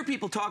 you hear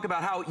people talk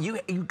about how you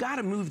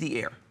gotta move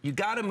the air. You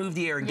gotta move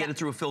the air and get it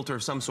through a filter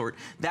of some sort.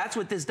 That's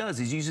what this does,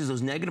 is uses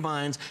those negative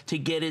ions to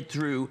get it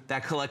through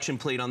that collection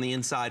plate on the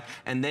inside,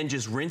 and then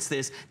just rinse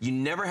this. You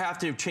never have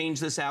to change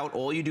this out.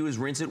 All you do is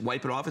rinse it,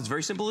 wipe it off. It's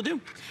very simple to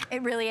do.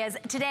 It really is.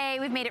 Today,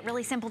 we've made it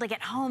really simple to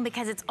get home,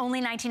 because it's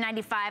only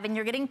 $19.95, and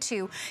you're getting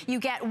two. You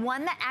get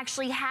one that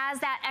actually has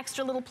that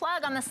extra little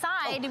plug on the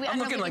side. I'm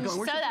looking like,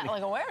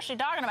 where's she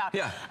talking about?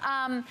 Yeah.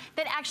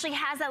 That actually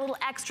has that little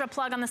extra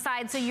plug on the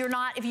side, so you're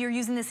not, if you're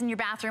using this in your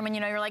bathroom and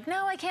you know, you're like,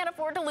 no, I can't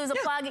afford to lose a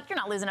plug. You're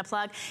not losing a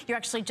plug. You're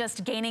actually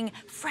just gaining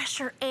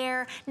fresher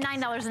air.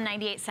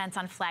 $9.98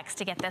 on Flex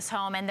to get this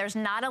home, and there's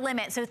not a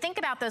limit. So think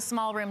about those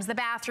small rooms, the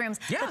bathrooms,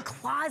 the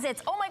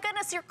closets. Oh my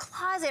goodness, your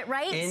closet,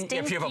 right? And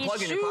if you have a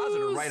plug in your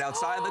closet or right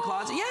outside the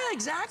closet. Yeah,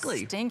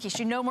 exactly. Stinky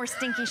shoe, no more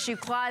stinky shoe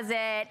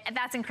closet.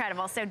 That's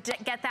incredible. So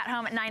get that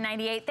home at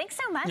 $9.98. Thanks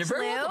so much, You're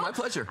very Lou. welcome, my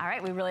pleasure. All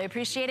right, we really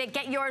appreciate it.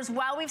 Get yours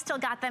while we've still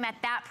got them at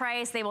that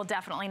price. They will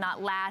definitely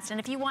not last. And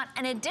if you want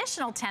an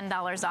additional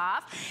 $10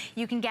 off,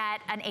 you can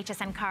get an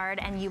HSN card,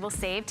 and you will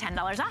save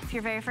 $10 off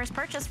your very first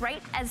purchase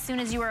right as soon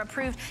as you are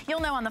approved. You'll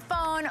know on the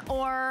phone,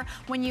 or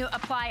when you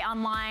apply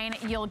online,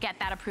 you'll get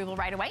that approval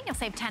right away. You'll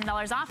save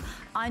 $10 off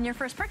on your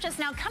first purchase.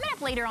 Now, coming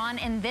up later on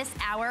in this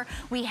hour,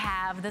 we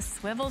have the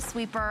swivel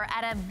sweeper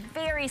at a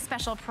very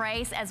special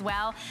price as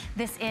well.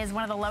 This is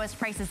one of the lowest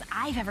prices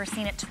I've ever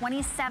seen at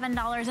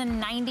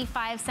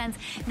 $27.95.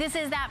 This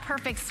is that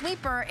perfect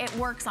sweeper. It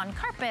works on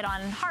carpet,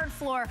 on hard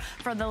floor,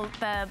 for the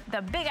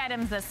big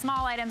items, the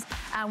small items.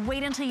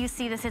 Wait until you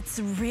see this. It's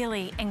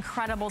really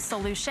incredible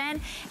solution.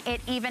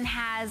 It even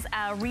has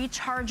a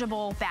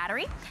rechargeable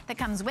battery that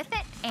comes with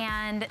it,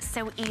 and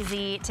so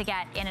easy to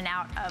get in and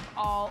out of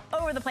all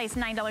over the place.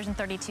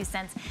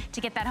 $9.32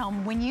 to get that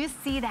home. When you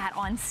see that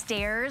on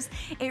stairs,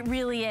 it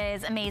really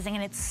is amazing,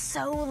 and it's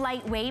so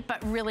lightweight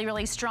but really,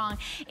 really strong.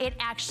 It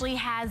actually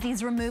has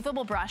these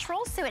removable brush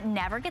rolls, so it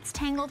never gets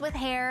tangled with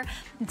hair.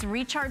 It's a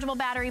rechargeable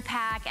battery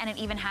pack, and it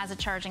even has a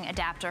charging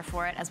adapter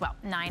for it as well.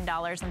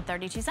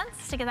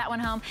 $9.32 to get that one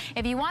home.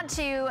 If you want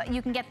to,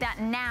 you can get that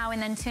now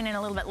and then tune in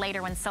a little bit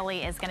later when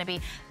Sully is going to be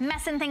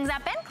messing things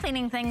up and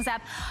cleaning things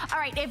up. All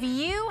right, if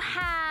you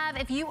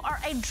are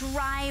a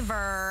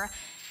driver,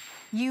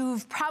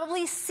 you've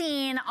probably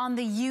seen on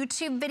the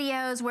YouTube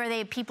videos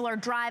where people are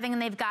driving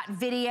and they've got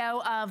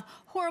video of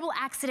horrible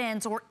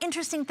accidents or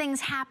interesting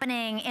things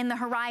happening in the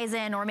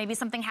horizon, or maybe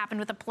something happened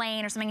with a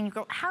plane or something, and you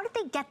go, how did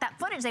they get that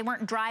footage? They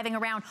weren't driving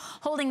around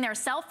holding their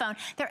cell phone.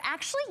 They're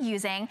actually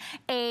using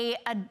a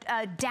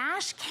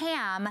dash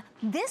cam.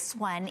 This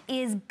one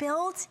is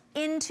built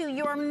into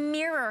your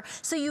mirror,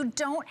 so you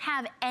don't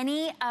have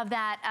any of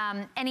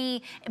that,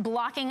 any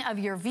blocking of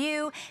your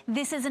view.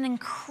 This is an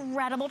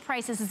incredible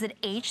price. This is an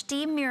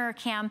HD mirror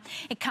cam.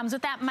 It comes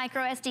with that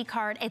micro SD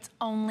card. It's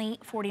only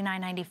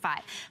 $49.95.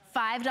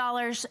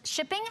 $5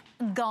 shipping,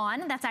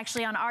 gone. That's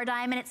actually on our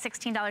dime, and it's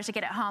 $16 to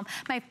get it home.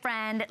 My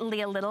friend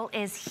Leah Little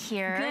is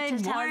here to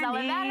tell us all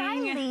about it. Hi,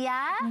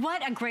 Leah.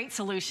 What a great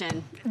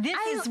solution. This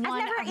is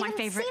one of my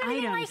favorite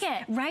items. Like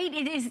it. Right?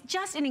 It is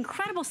just an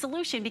incredible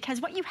solution,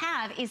 because what you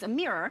have is a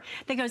mirror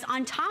that goes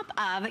on top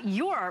of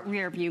your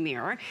rear view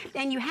mirror,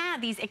 and you have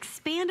these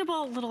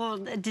expandable little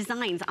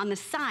designs on the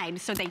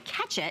side so they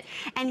catch it,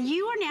 and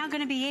you are now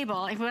going to be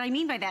able, what I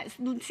mean by that,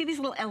 see these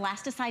little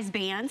elasticized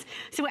bands?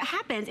 So what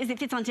happens is it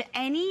fits onto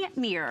any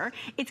mirror,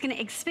 mirror. It's gonna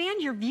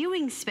expand your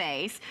viewing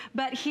space,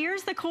 but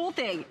here's the cool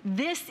thing.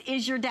 This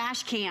is your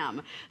dash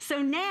cam.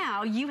 So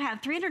now you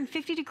have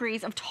 350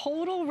 degrees of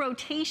total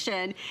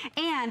rotation,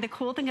 and the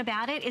cool thing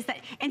about it is that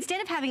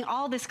instead of having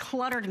all this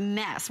cluttered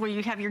mess where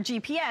you have your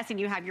GPS and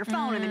you have your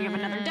phone and then you have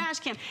another dash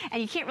cam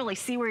and you can't really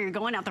see where you're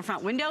going out the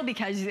front window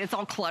because it's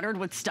all cluttered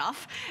with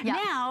stuff,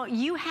 now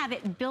you have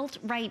it built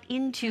right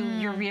into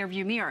your rear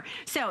view mirror.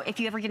 So if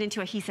you ever get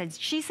into a he said,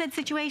 she said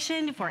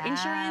situation for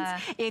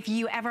insurance, if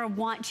you ever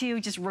want to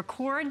just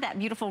record that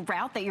beautiful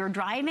route that you're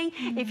driving,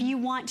 if you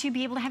want to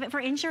be able to have it for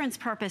insurance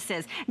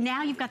purposes,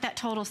 now you've got that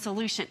total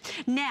solution.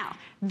 Now,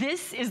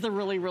 this is the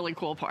really, really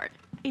cool part.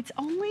 It's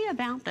only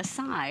about the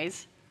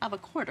size of a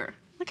quarter.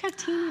 Look how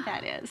teeny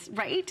that is,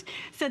 right?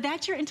 So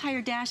that's your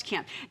entire dash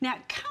cam. Now,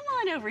 come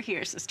on over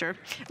here, sister.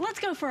 Let's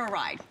go for a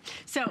ride.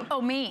 So, oh,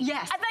 me?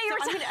 Yes. I thought you were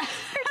talking to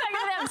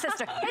them,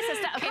 sister. Hey,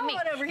 sister. Okay, come me.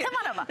 on over here. Come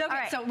on over. Okay, all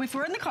right. So if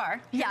we're in the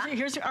car,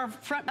 here's our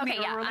front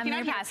mirror. Yeah, I'm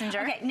your passenger.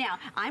 Okay, now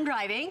I'm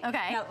driving.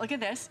 Okay. Now look at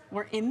this.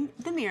 We're in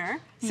the mirror.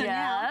 So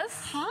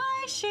yes. Now,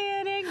 hi,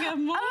 Shannon. Good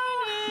morning.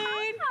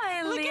 Oh,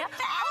 hi, look Leah. at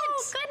that.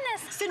 Oh,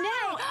 goodness. So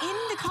now in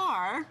the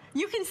car,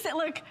 you can sit.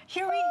 Look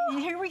here.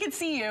 We can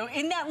see you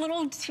in that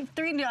little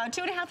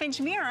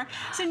 2.5-inch mirror.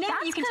 So now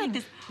you can take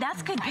this.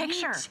 That's good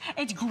picture.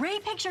 It's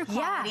great picture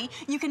quality.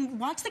 You can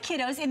watch the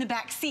kiddos in the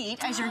back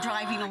seat as you're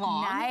driving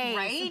along. Nice.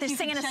 Right? They're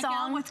singing a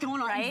song. What's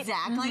going on? Right?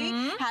 Exactly.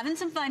 Having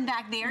some fun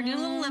back there. Doing a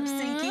little lip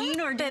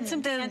syncing or doing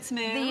some dance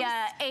moves. The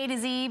A to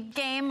Z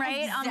game,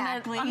 right?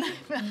 Exactly.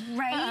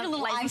 Right. A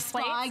little I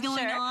Spy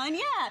going on.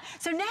 Yeah.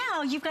 So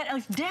now you've got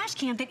a dash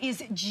cam that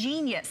is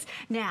genius.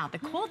 Now the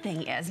cool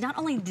thing is not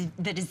only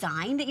the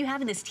design that you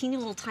have in this teeny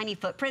little tiny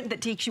footprint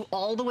that takes you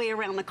all the way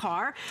around the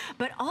car,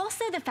 but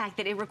also the fact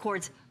that it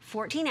records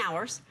 14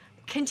 hours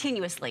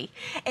continuously.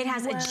 It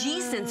has a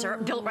G sensor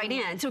built right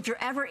in, so if you're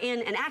ever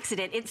in an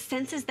accident, it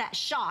senses that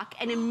shock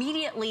and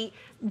immediately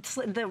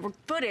the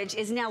footage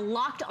is now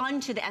locked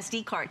onto the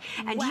SD card.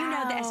 And do you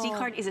know the SD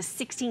card is a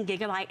 16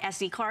 gigabyte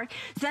SD card?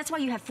 So that's why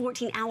you have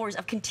 14 hours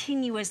of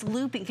continuous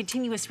looping,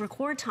 continuous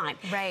record time.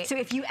 Right. So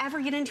if you ever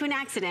get into an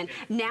accident,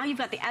 now you've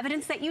got the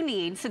evidence that you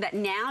need so that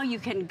now you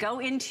can go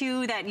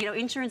into that,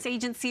 insurance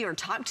agency or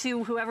talk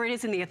to whoever it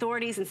is in the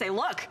authorities and say,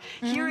 look,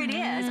 here it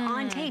is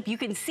on tape. You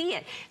can see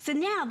it. So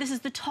now this is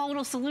the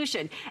total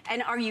solution.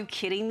 And are you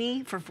kidding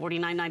me? For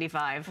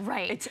 $49.95.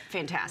 Right. It's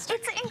fantastic.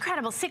 It's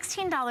incredible.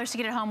 $16 to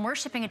get it home. We're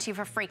shipping it to you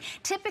for free.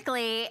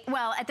 Typically,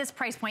 well, at this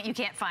price point, you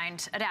can't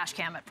find a dash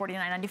cam at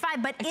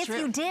 $49.95. But if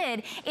you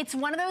did, it's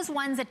one of those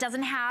ones that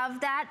doesn't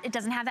have that. It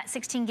doesn't have that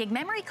 16 gig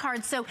memory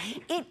card. So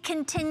it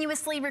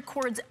continuously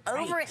records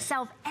over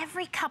itself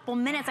every couple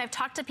minutes. I've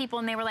talked to people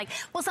and they were like,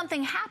 well,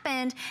 something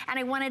happened and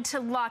I wanted to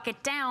lock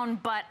it down,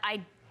 but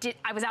I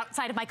was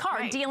outside of my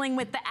car dealing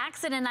with the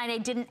accident and I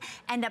didn't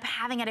end up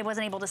having it. I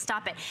wasn't able to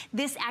stop it.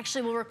 This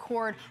actually will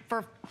record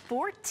for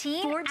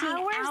 14 hours.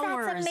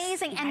 That's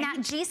amazing. And that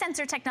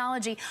G-sensor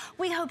technology,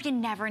 we hope you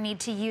never need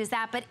to use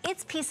that, but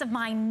it's peace of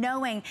mind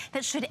knowing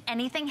that should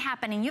anything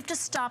happen and you have to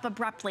stop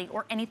abruptly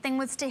or anything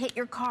was to hit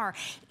your car,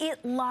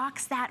 it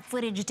locks that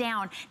footage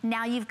down.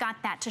 Now you've got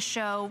that to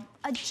show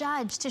a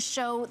judge, to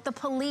show the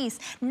police,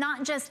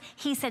 not just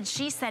he said,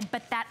 she said,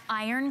 but that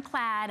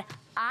ironclad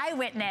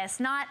eyewitness,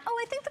 not, oh,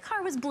 I think the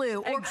car was blue,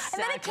 or and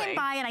then it came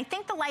by and I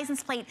think the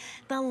license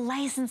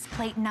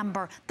plate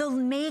number, the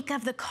make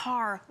of the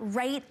car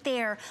right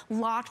there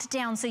locked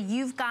down. So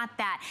you've got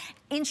that.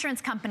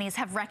 Insurance companies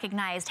have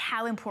recognized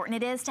how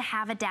important it is to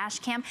have a dash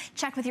cam.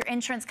 Check with your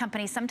insurance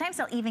company. Sometimes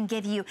they'll even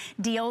give you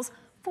deals.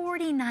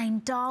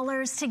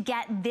 $49 to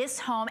get this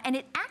home, and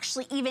it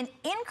actually even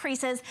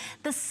increases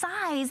the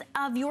size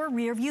of your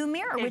rear view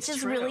mirror, which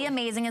is really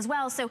amazing as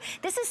well. So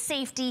this is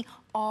safety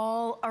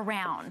all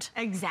around.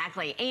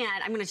 Exactly.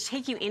 And I'm going to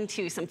take you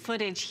into some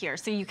footage here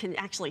so you can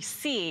actually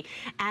see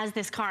as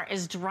this car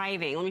is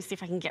driving. Let me see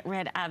if I can get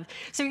rid of.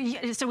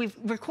 So we've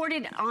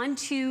recorded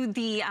onto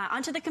the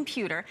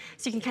computer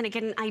so you can kind of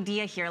get an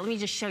idea here. Let me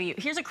just show you.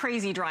 Here's a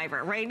crazy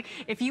driver, right?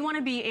 If you want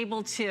to be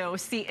able to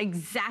see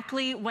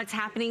exactly what's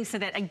happening so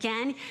that,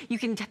 again, you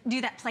can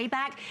do that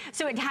playback.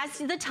 So it has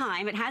the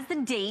time, it has the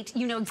date,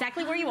 you know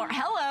exactly where you are.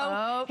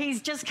 Hello.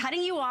 He's just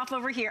cutting you off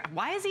over here.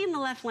 Why is he in the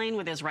left lane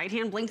with his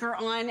right-hand blinker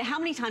on? How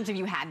many times have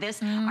you had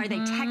this? Are they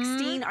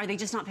texting? Are they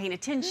just not paying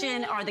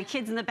attention? Are the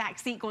kids in the back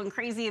seat going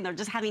crazy and they're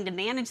just having to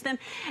manage them?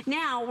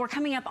 Now we're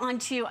coming up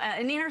onto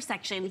an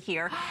intersection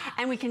here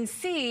and we can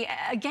see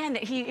again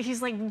that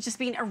he's like just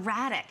being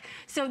erratic.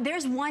 So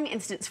there's one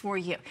instance for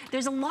you.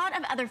 There's a lot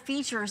of other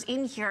features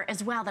in here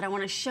as well that I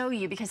want to show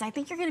you because I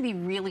think you're going to be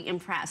really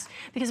impressed,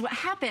 because what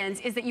happens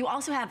is that you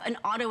also have an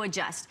auto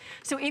adjust.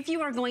 So if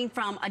you are going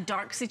from a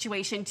dark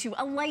situation to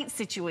a light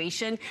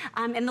situation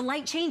and the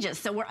light changes,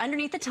 so we're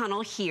underneath the tunnel,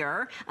 tunnel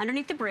here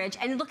underneath the bridge.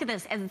 And look at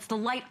this, and the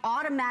light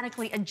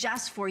automatically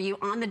adjusts for you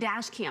on the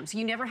dash cam. So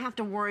you never have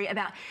to worry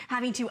about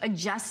having to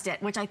adjust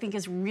it, which I think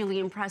is really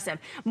impressive.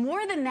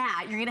 More than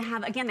that, you're gonna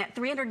have, again, that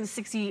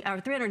 360 or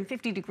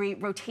 350 degree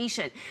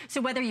rotation. So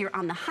whether you're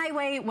on the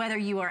highway, whether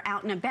you are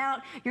out and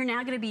about, you're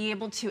now gonna be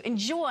able to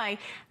enjoy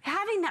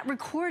having that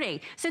recording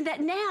so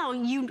that now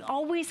you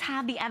always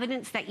have the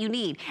evidence that you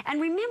need.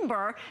 And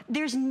remember,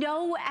 there's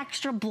no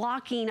extra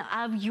blocking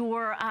of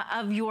your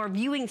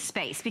viewing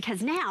space,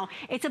 because now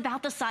it's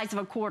about the size of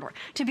a quarter.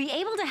 To be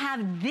able to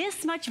have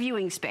this much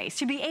viewing space,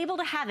 to be able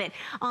to have it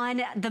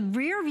on the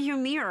rear view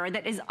mirror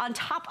that is on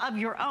top of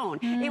your own.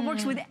 It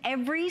works with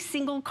every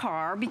single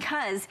car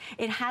because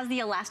it has the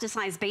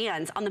elasticized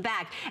bands on the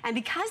back. And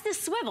because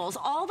this swivels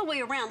all the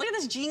way around, look at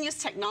this genius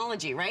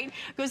technology, right?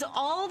 Goes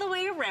all the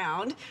way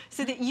around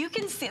so that you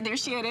can see,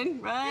 there's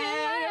Shannon,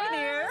 right over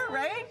there,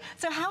 right?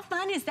 So how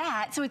fun is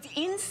that? So it's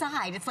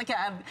inside, it's like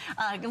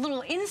a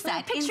little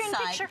inset picture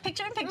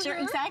in picture,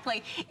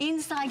 exactly,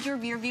 inside your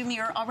rear view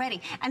mirror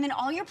already. And then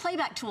all your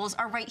playback tools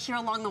are right here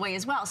along the way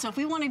as well. So if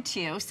we wanted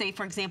to, say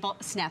for example,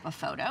 snap a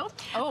photo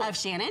of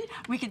Shannon,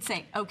 we could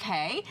say,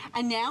 okay,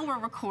 and now we're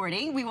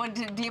recording. We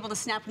wanted to be able to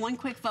snap one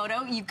quick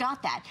photo, you've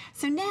got that.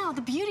 So now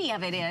the beauty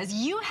of it is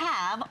you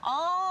have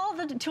all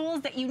the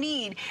tools that you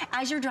need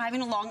as you're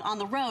driving along on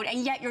the road,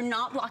 and yet you're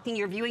not blocking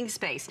your viewing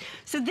space.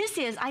 So this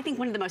is, I think,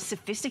 one of the most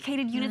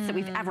sophisticated units that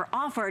we've ever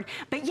offered,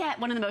 but yet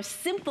one of the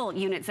most simple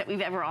units that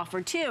we've ever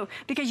offered too,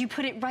 because you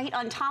put it right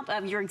on top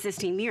of your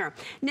existing mirror.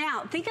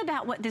 Now, think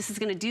about what this is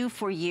gonna do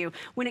for you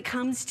when it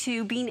comes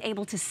to being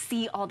able to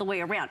see all the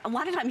way around. A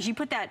lot of times you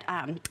put that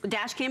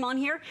dash cam on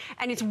here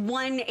and it's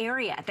one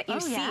area that you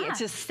see. Yeah.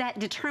 It's a set,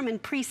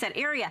 determined, preset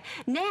area.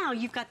 Now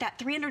you've got that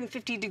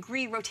 350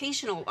 degree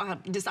rotational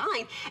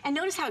design, and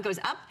notice how it goes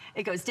up,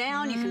 it goes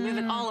down, you can move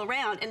it all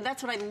around, and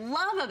that's what I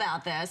love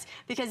about this,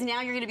 because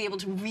now you're gonna be able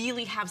to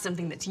really have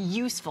something that's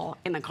useful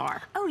in the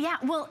car. Oh yeah,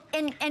 well,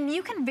 and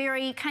you can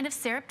very kind of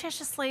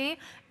surreptitiously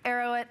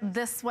arrow it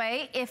this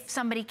way if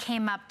somebody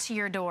came up to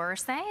your door,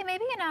 say,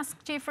 maybe, and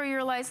asked you for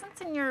your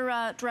license and your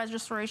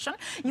registration.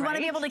 You want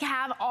to be able to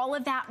have all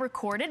of that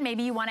recorded.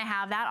 Maybe you want to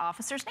have that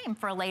officer's name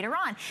for later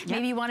on.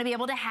 Maybe you want to be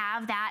able to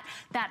have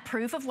that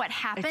proof of what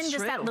happened,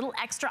 just that little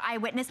extra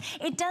eyewitness.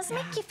 It does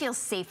make you feel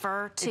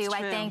safer too,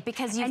 I think,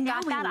 because you've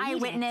got that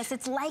eyewitness.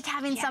 It's like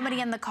having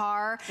somebody in the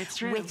car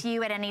with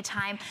you at any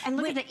time. And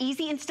look at the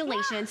easy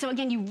installation. So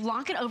again, you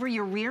lock it over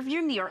your rear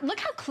view mirror. Look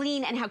how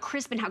clean and how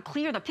crisp and how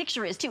clear the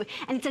picture is too.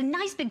 And it's a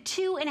nice big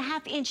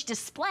 2.5-inch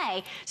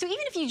display. So even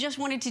if you just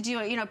wanted to do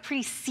a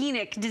pretty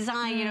scenic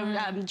design,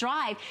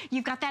 drive,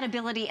 you've got that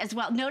ability as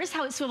well. Notice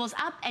how it swivels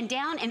up and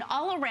down and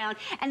all around,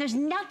 and there's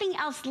nothing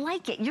else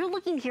like it. You're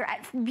looking here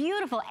at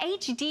beautiful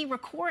HD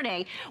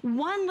recording,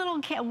 one little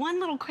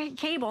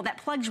cable that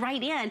plugs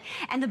right in,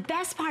 and the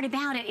best part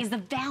about it is the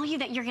value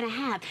that you're gonna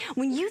have.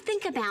 When you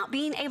think about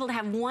being able to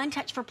have one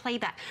touch for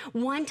playback,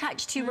 one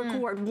touch to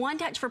record, one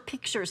touch for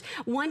pictures,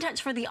 one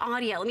touch for the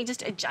audio. Let me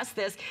just adjust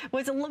this.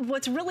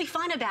 What's really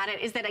fun about it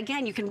is that,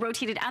 again, you can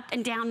rotate it up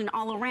and down and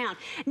all around.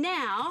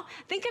 Now,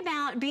 think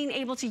about being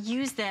able to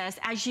use this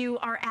as you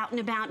are out and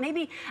about,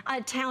 maybe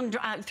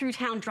through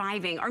town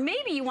driving, or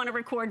maybe you want to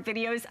record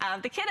videos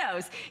of the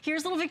kiddos.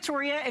 Here's little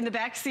Victoria in the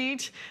back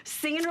seat,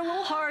 singing her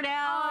little heart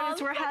out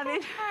as we're having,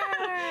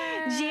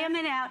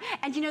 jamming out.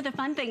 And you know, the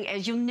fun thing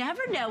is you'll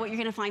never know what you're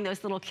going to find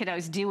those little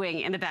kiddos doing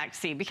in the back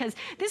seat, because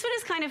this one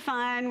is kind of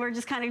fun. We're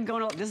just kind of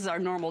going, this is our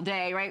normal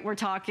day, right? We're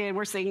talking,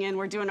 we're singing,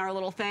 we're doing our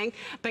little thing.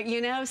 But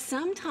you know,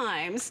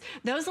 sometimes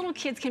those little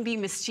kids can be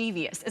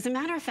mischievous. As a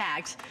matter of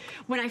fact,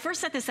 when I first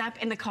set this up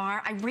in the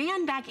car, I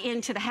ran back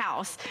into the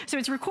house. So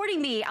it's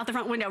recording me out the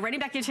front window, running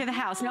back into the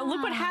house. Now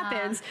look what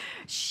happens.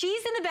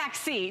 She's in the back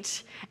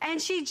seat, and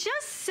she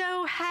just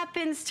so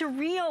happens to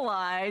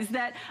realize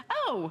that,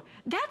 oh,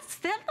 that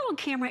little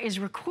camera is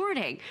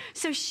recording.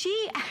 So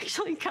she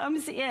actually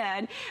comes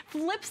in,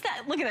 flips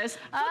that, look at this,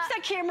 flips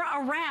that camera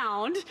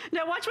around.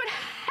 Now watch what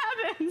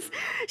happens.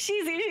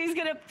 She's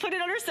gonna put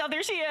it on herself.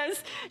 There she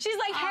is. She's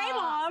like, hey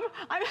Mom.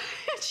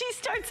 She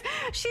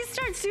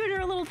starts doing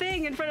her little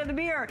thing in front of the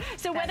mirror.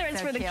 So whether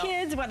it's for the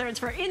kids, whether it's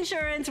for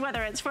insurance,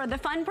 whether it's for the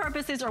fun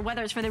purposes, or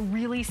whether it's for the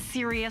really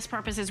serious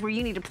purposes where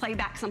you need to play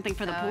back something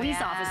for the police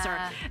officer,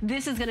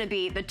 this is gonna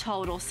be the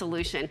total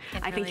solution.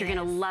 I think you're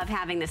gonna love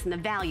having this, and the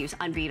value's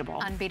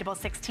unbeatable. Unbeatable,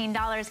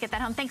 $16. Get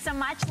that home. Thanks so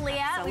much, Leah.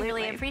 Absolutely. We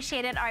really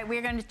appreciate it. All right,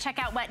 we're going to check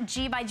out what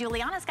G by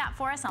Giuliana's got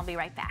for us. I'll be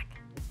right back.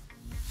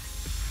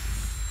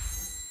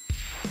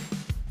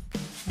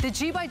 The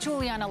G by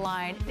Giuliana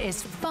line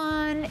is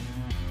fun,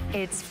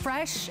 it's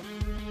fresh,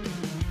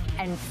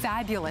 and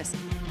fabulous.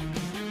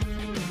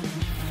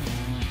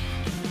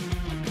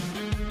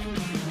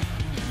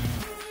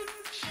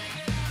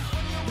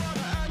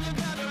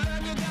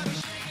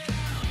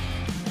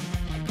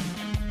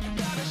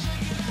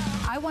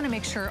 I want to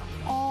make sure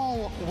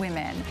all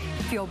women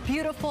feel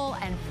beautiful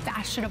and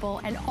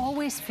fashionable and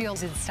always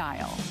feels in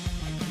style.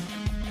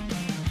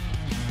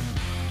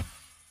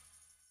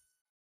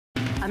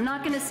 I'm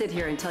not going to sit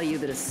here and tell you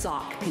that a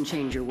sock can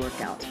change your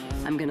workout.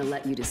 I'm going to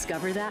let you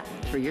discover that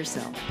for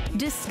yourself.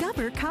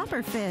 Discover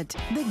CopperFit,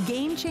 the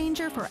game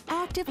changer for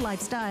active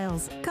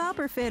lifestyles.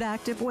 CopperFit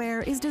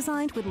activewear is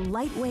designed with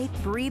lightweight,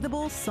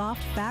 breathable,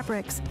 soft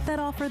fabrics that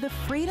offer the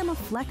freedom of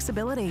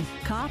flexibility.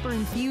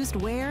 Copper-infused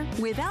wear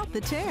without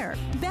the tear.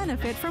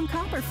 Benefit from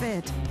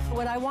CopperFit.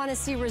 When I want to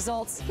see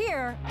results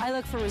here, I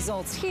look for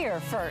results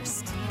here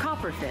first.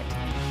 CopperFit.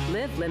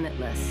 Live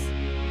limitless.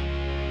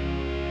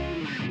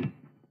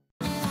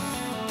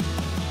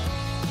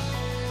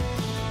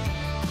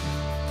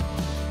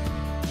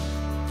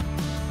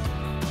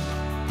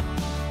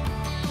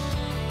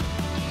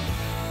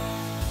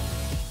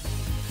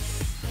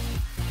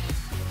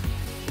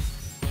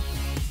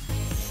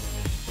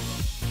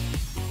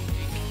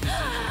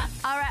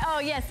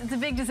 Yes, it's a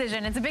big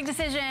decision. It's a big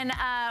decision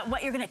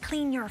what you're going to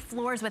clean your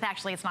floors with.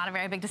 Actually, it's not a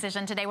very big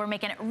decision. Today, we're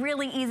making it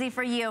really easy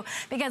for you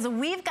because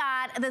we've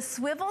got the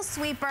Swivel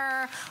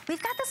Sweeper.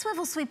 We've got the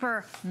Swivel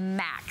Sweeper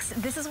Max.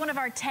 This is one of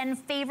our 10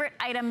 favorite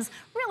items,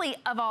 really,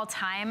 of all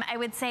time, I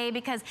would say,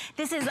 because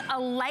this is a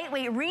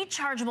lightweight,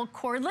 rechargeable,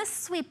 cordless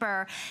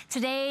sweeper.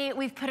 Today,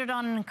 we've put it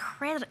on an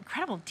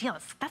incredible deal.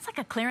 That's like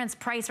a clearance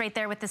price right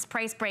there with this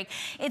price break.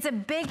 It's a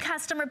big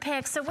customer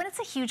pick, so when it's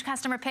a huge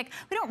customer pick,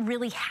 we don't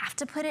really have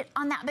to put it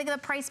on that big of a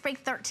price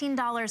break,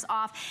 $13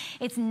 off.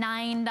 It's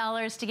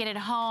 $9 to get it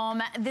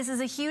home. This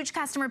is a huge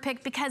customer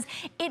pick because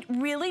it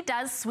really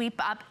does sweep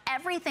up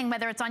everything,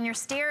 whether it's on your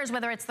stairs,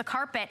 whether it's the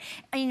carpet,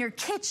 in your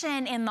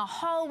kitchen, in the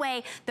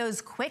hallway,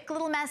 those quick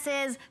little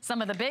messes,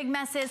 some of the big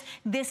messes.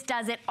 This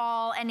does it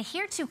all. And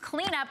here to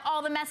clean up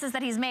all the messes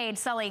that he's made,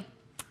 Sully.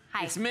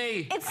 Hi. It's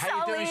me. It's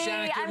How Sully. you doing,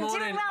 Shannon? Good morning.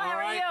 Doing well. How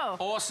are you?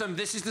 Awesome.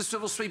 This is the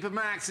Swivel Sweeper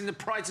Max, and the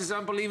price is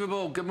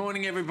unbelievable. Good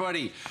morning,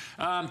 everybody.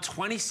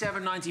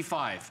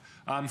 $27.95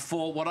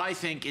 for what I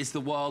think is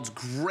the world's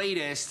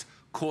greatest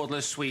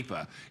cordless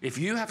sweeper. If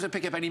you have to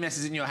pick up any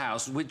messes in your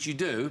house, which you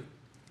do,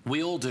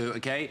 we all do,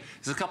 okay?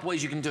 There's a couple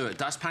ways you can do it.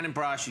 Dustpan and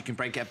brush, you can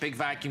break out a big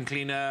vacuum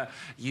cleaner,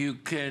 you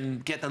can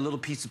get the little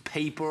piece of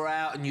paper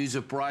out and use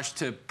a brush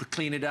to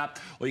clean it up,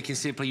 or you can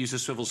simply use a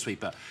swivel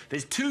sweeper.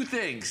 There's two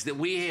things that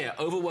we hear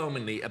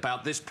overwhelmingly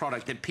about this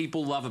product that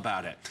people love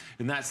about it,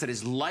 and that's that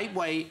it's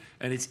lightweight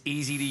and it's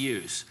easy to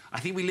use.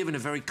 I think we live in a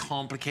very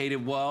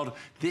complicated world.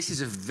 This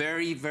is a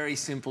very, very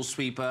simple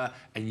sweeper,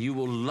 and you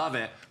will love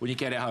it when you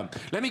get it home.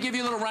 Let me give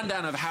you a little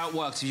rundown of how it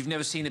works if you've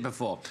never seen it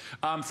before.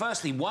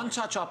 Firstly,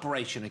 one-touch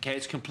operation. Okay,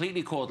 it's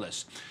completely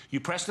cordless. You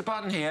press the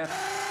button here,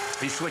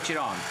 you switch it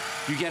on.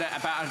 You get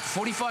about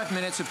 45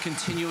 minutes of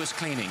continuous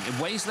cleaning. It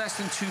weighs less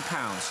than 2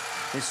 pounds.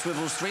 It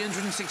swivels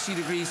 360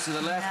 degrees to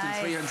the left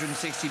and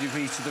 360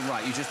 degrees to the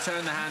right. You just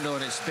turn the handle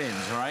and it spins,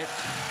 all right?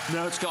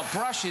 Now, it's got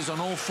brushes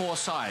on all 4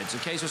 sides,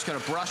 okay? So it's got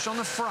a brush on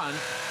the front,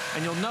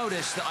 and you'll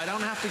notice that I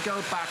don't have to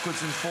go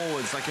backwards and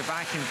forwards like a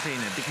vacuum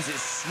cleaner because it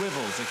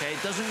swivels, okay?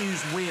 It doesn't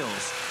use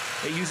wheels.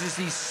 It uses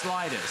these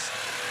sliders.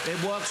 It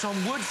works on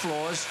wood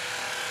floors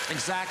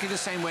exactly the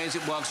same way as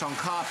it works on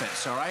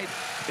carpets, all right?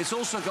 It's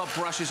also got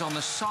brushes on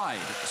the side.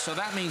 So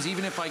that means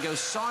even if I go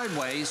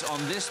sideways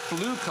on this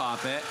blue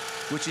carpet,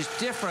 which is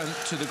different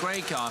to the gray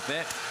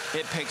carpet,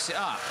 it picks it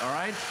up, all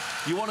right?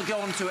 You want to go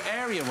onto an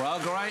area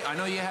rug, all right? I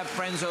know you have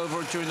friends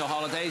over during the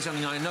holidays. I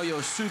mean, I know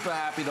you're super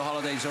happy the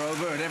holidays are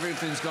over and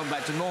everything's gone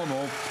back to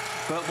normal.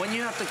 But when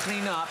you have to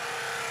clean up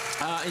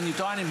in your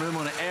dining room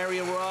on an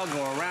area rug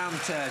or around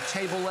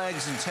table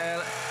legs and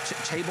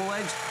table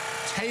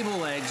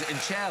legs and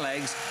chair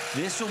legs,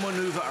 this will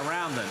maneuver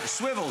around them. It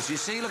swivels, you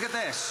see, look at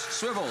this,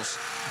 swivels.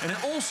 And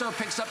it also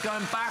picks up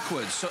going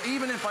backwards. So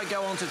even if I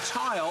go onto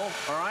tile,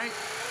 all right,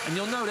 and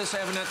you'll notice I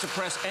haven't had to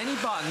press any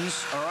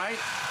buttons, all right?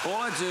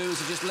 All I do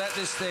is I just let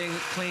this thing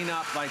clean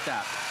up like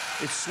that.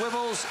 It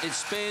swivels, it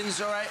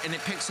spins, all right, and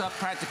it picks up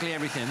practically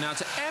everything. Now,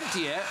 to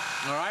empty it,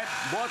 all right,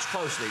 watch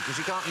closely, because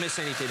you can't miss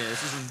anything here.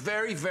 This is a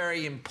very,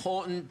 very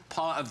important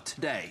part of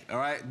today, all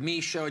right? Me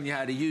showing you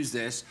how to use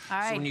this. All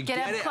right, so when you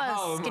get it close,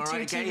 home, get all to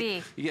right, your TV.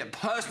 okay, you get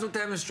personal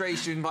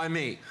demonstration by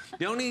me.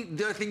 The only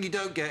thing you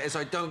don't get is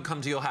I don't come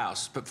to your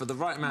house, but for the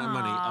right amount of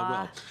money, I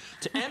will.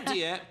 To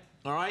empty it,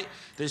 all right,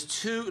 there's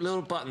 2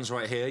 little buttons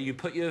right here. You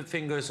put your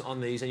fingers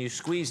on these and you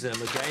squeeze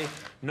them, okay?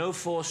 No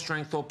force,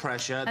 strength, or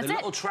pressure. The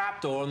little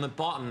trapdoor on the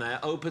bottom there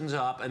opens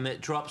up and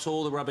it drops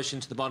all the rubbish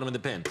into the bottom of the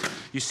bin.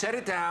 You set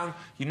it down,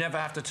 you never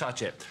have to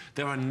touch it.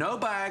 There are no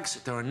bags,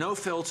 there are no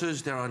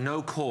filters, there are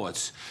no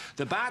cords.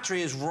 The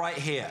battery is right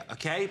here,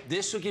 okay?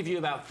 This will give you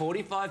about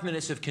 45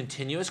 minutes of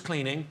continuous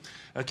cleaning,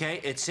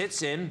 okay? It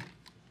sits in.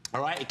 All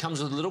right, it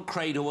comes with a little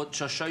cradle,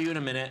 which I'll show you in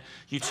a minute.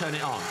 You turn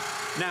it on.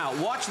 Now,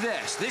 watch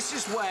this. This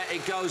is where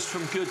it goes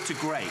from good to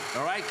great,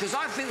 all right? Because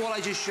I think what I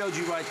just showed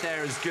you right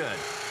there is good.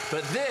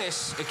 But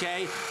this,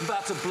 okay, I'm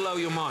about to blow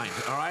your mind,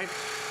 all right?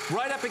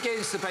 Right up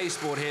against the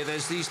baseboard here,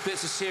 there's these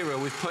bits of cereal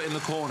we've put in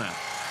the corner,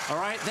 all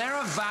right? There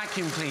are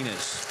vacuum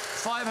cleaners.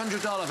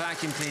 $500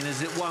 vacuum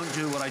cleaners that won't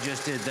do what I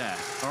just did there,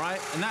 all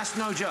right? And that's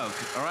no joke,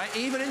 all right?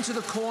 Even into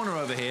the corner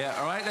over here,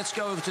 all right? Let's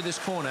go over to this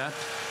corner.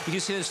 You can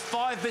see there's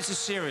 5 bits of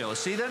cereal.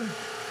 See them?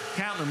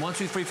 Count them, 1,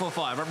 2, 3, 4,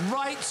 5.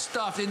 Right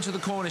stuffed into the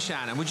corner,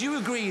 Shannon. Would you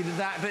agree that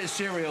that bit of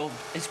cereal,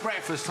 it's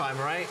breakfast time,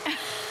 right?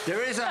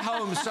 There is a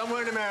home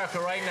somewhere in America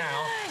right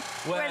now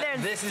where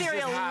there's this is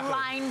cereal just happening.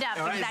 lined up,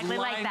 Right? exactly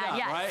like Lined that, up,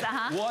 yes.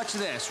 Right? Watch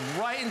this,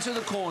 right into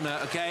the corner,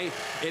 okay?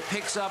 It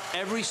picks up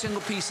every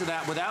single piece of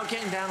that without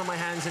getting down on my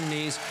hands and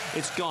knees.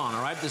 It's gone,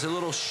 all right? There's a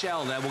little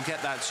shell there. We'll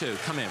get that too.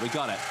 Come here, we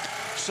got it.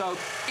 So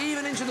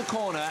even into the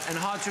corner and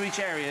hard-to-reach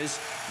areas,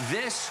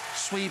 this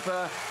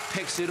sweeper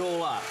picks it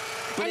all up.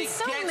 But and it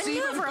so gets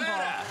even maneuverable.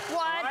 better.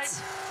 What?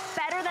 Right?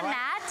 Better than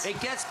that? It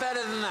gets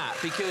better than that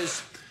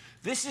because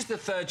this is the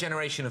 3rd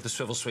generation of the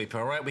swivel sweeper,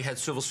 all right? We had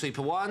swivel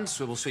sweeper 1,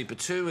 swivel sweeper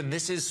 2, and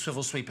this is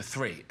swivel sweeper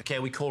 3, okay?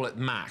 We call it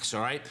Max,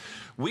 all right?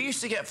 We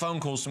used to get phone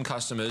calls from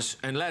customers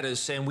and letters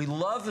saying, we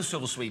love the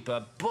swivel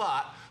sweeper,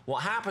 but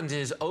what happens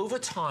is over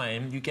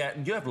time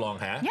you have long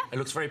hair. Yeah. It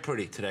looks very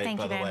pretty today, Thank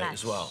by you the very way, much.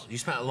 as well. You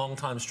spent a long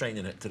time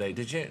straightening it today,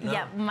 did you? No?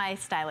 Yeah, my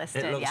stylist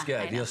did. It looks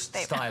yeah, good. You're a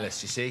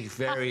stylist, you see.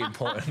 Very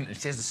important.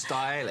 She's a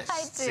stylist.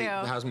 I do. See,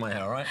 how's my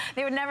hair, all right?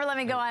 They would never let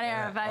me go on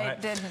air if I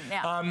right. didn't.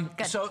 Yeah.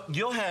 Good. So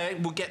your hair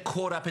will get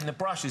caught up in the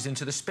brushes,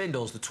 into the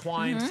spindles, the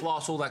twine,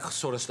 floss, all that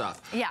sort of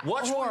stuff. Yeah,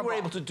 Watch what horrible. we're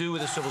able to do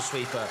with a swivel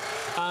sweeper.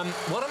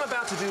 What I'm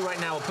about to do right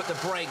now will put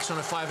the brakes on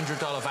a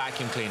 $500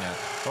 vacuum cleaner.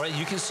 All right,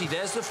 you can see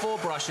there's the 4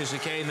 brushes,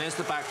 okay, and there's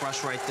the back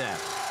brush right there.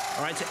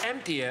 All right, to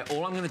empty it,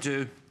 all I'm going to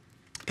do,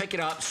 pick it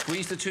up,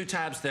 squeeze the 2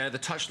 tabs there, the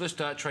touchless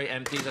dirt tray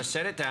empties, I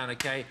set it down,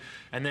 okay,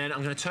 and then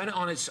I'm going to turn it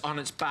on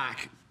its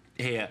back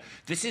here.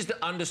 This is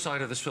the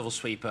underside of the swivel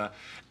sweeper.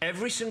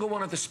 Every single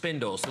one of the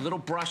spindles, the little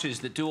brushes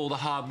that do all the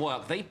hard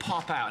work, they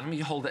pop out. Let me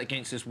hold it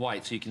against this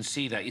white so you can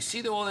see that. You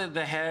see all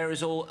the hair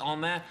is all on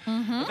there?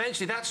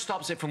 Eventually that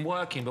stops it from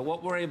working, but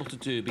what we're able to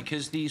do,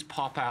 because these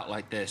pop out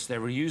like this,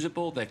 they're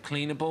reusable, they're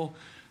cleanable,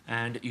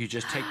 and you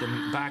just take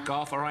them back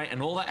off, all right?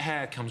 And all that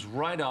hair comes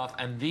right off,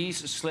 and these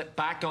slip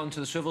back onto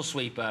the swivel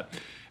sweeper.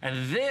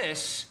 And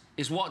this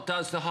is what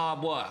does the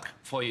hard work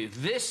for you.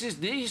 This is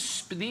these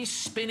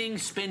spinning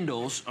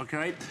spindles,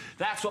 okay?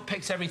 That's what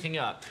picks everything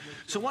up.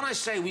 So when I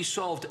say we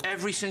solved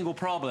every single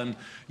problem,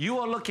 you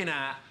are looking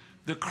at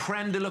the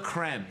creme de la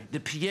creme, the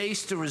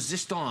pièce de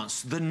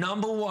résistance, the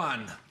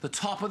 #1, the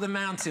top of the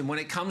mountain. When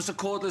it comes to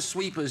cordless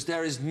sweepers,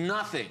 there is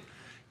nothing,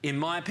 in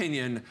my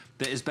opinion,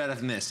 that is better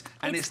than this.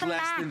 And it's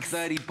less than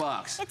 30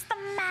 bucks. It's the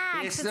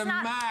max. It's the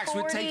max.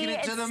 40, We're taking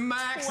it to the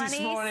max this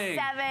morning.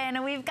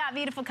 27. We've got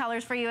beautiful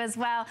colors for you as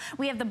well.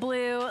 We have the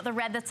blue, the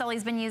red that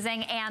Sully's been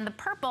using, and the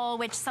purple,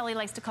 which Sully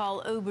likes to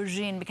call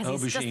aubergine because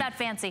he's just that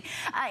fancy.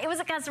 It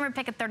was a customer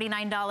pick at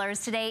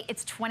 $39. Today,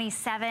 it's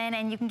 $27,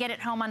 and you can get it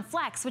home on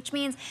Flex, which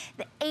means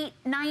the $8,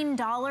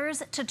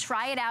 $9 to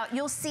try it out.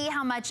 You'll see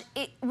how much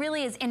it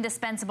really is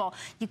indispensable.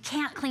 You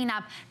can't clean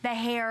up the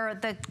hair,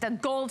 the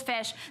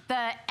goldfish,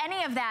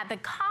 any of that, the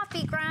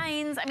coffee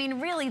grinds. I mean,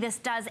 really, this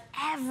does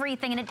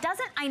everything. And it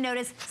doesn't, I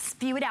notice,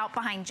 spew it out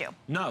behind you.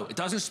 No, it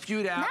doesn't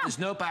spew it out. No. There's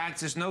no bags,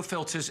 there's no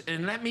filters.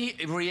 And let me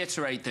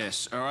reiterate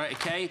this, all right,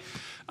 okay?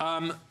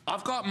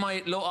 I've got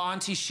my little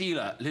auntie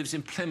Sheila, lives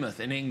in Plymouth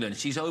in England.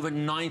 She's over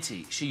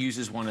 90. She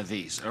uses one of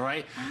these, all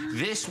right?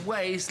 This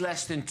weighs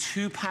less than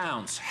 2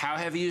 pounds. How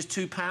heavy is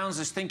 2 pounds?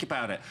 Let's think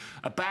about it.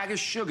 A bag of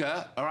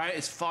sugar, all right,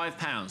 is 5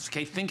 pounds.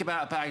 Okay, think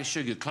about a bag of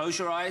sugar. Close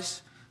your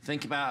eyes.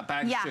 Think about a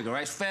bag of sugar,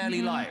 right? It's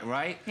fairly light,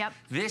 right? Yep.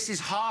 This is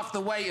half the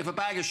weight of a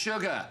bag of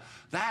sugar.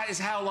 That is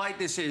how light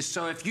this is.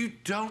 So if you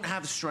don't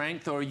have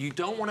strength or you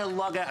don't want to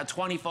lug out a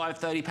 25,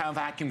 30-pound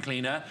vacuum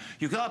cleaner,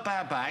 you've got a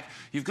bad back,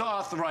 you've got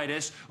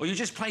arthritis, or you're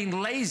just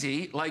plain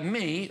lazy like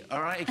me,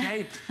 all right,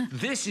 okay?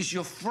 This is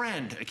your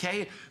friend,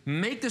 okay?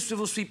 Make the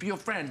swivel sweeper your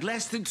friend.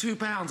 Less than 2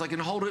 pounds. I can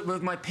hold it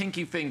with my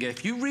pinky finger.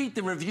 If you read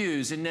the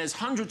reviews, and there's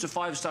hundreds of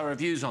 5-star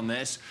reviews on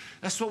this,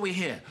 that's what we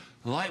hear.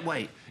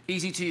 Lightweight,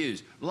 easy to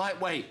use.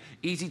 Lightweight,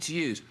 easy to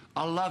use.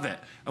 I love it.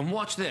 And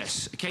watch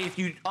this, okay? If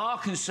you are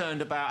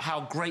concerned about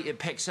how great it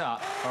picks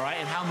up, all right,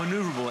 and how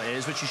maneuverable it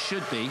is, which you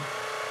should be,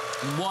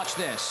 watch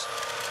this.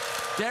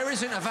 There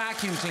isn't a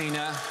vacuum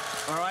cleaner,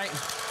 all right,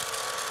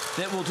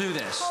 that will do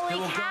this. Holy that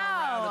will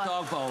cow. go around a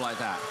dog bowl like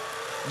that.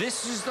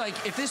 This is like,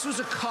 if this was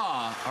a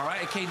car, all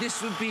right, okay,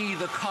 this would be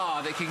the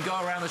car that can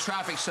go around the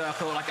traffic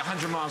circle like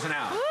 100 miles an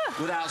hour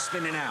without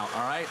spinning out,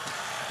 all right?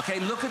 Okay,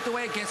 look at the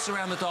way it gets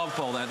around the dog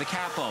bowl there, the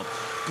cat bowl.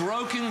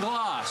 Broken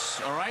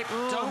glass, all right?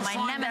 Ooh, Don't my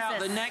find out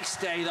nemesis. the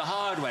next day the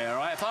hard way, all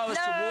right? If I was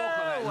to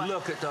walk on it,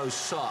 look at those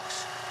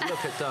socks.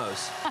 Look at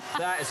those.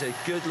 That is a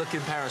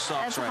good-looking pair of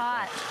socks. That's right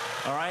hot.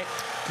 there. All right?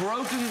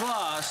 Broken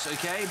glass,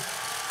 okay,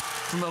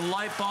 from a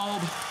light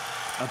bulb,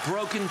 a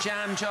broken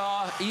jam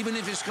jar, even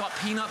if it's got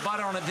peanut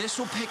butter on it, this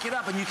will pick it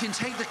up, and you can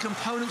take the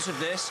components of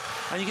this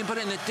and you can put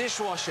it in the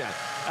dishwasher,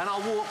 and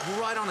I'll walk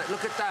right on it.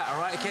 Look at that, all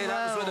right? Okay,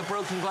 that was where the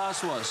broken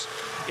glass was.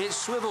 It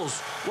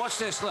swivels. Watch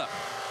this, look.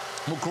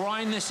 We'll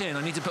grind this in.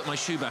 I need to put my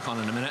shoe back on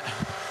in a minute,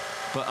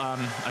 but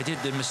I did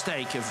the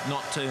mistake of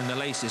not doing the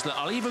laces. Look,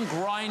 I'll even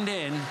grind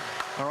in,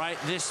 all right?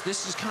 This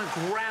is kind of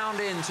ground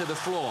into the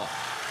floor.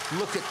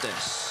 Look at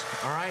this,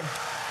 all right?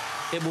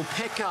 It will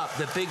pick up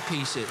the big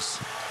pieces.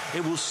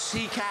 It will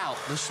seek out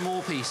the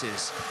small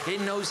pieces.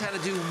 It knows how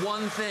to do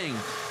one thing,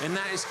 and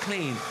that is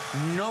clean.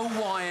 No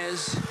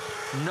wires,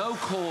 no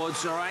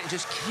cords, all right?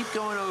 Just keep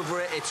going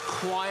over it. It's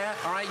quiet,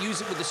 all right?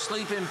 Use it with the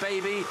sleeping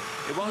baby.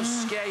 It won't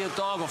scare your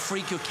dog or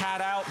freak your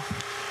cat out.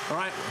 All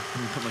right,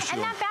 let me put my shoe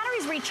and on. that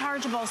battery's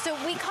rechargeable. So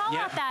we call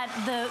out that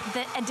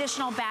the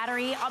additional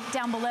battery up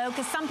down below,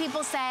 because some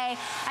people say,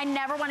 I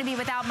never want to be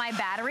without my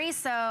battery,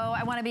 so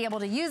I want to be able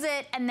to use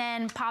it and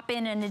then pop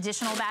in an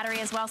additional battery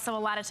as well. So a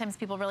lot of times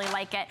people really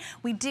like it.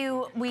 We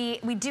do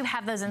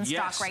have those in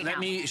stock right now. Let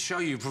me show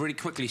you really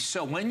quickly.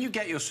 So when you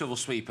get your swivel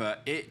sweeper,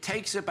 it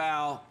takes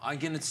about, I'm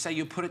going to say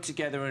you put it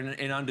together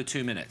in under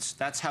 2 minutes.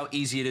 That's how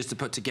easy it is to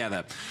put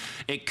together.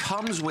 It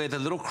comes with a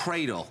little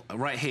cradle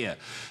right here.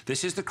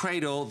 This is the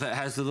cradle that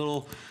has the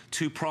little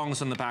 2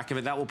 prongs on the back of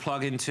it. That will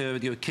plug into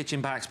your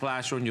kitchen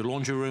backsplash or in your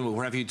laundry room or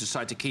wherever you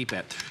decide to keep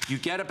it. You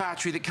get a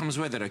battery that comes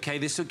with it, okay?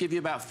 This will give you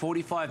about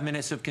 45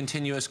 minutes of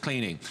continuous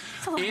cleaning.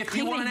 If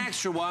you want an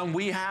extra one,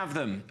 we have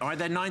them, all right?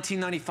 They're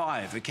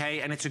 $19.95, okay?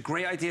 And it's a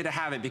great idea to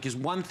have it, because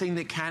one thing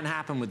that can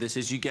happen with this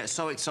is you get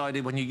so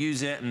excited when you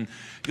use it and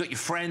you got your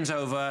friends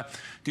over,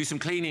 do some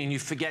cleaning, and you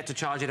forget to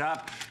charge it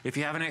up. If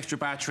you have an extra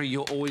battery,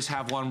 you'll always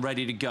have one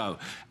ready to go.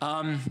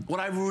 What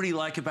I really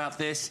like about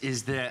this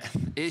is that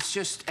it's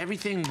just,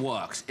 everything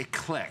works. It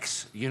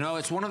clicks. You know,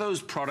 it's one of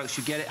those products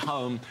you get at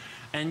home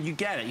and you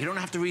get it. You don't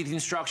have to read the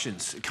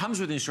instructions. It comes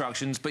with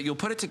instructions, but you'll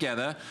put it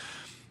together.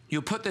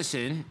 You'll put this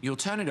in, you'll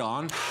turn it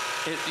on.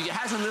 It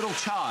has a little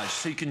charge,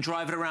 so you can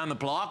drive it around the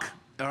block.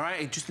 All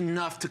right, just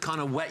enough to kind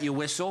of wet your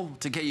whistle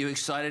to get you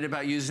excited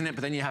about using it,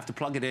 but then you have to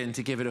plug it in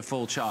to give it a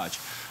full charge.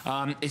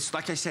 It's,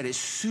 like I said, it's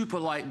super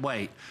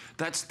lightweight.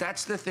 That's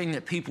the thing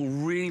that people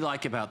really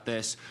like about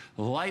this.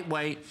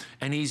 Lightweight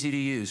and easy to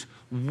use.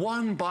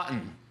 One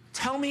button.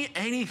 Tell me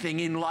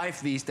anything in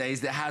life these days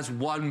that has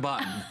one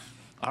button.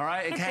 All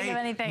right, okay? Can't think of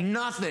anything.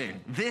 Nothing.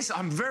 This,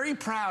 I'm very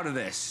proud of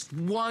this.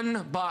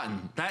 One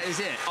button. That is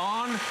it.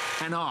 On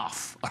and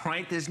off. All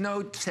right? There's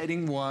no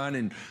setting 1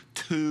 and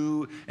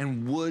 2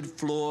 and wood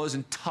floors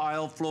and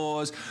tile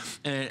floors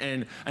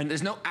and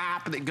there's no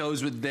app that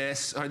goes with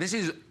this. All right, this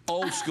is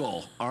old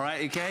school. All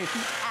right, okay?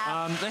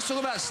 Let's talk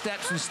about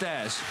steps and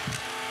stairs.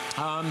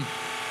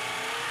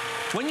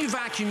 When you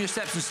vacuum your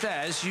steps and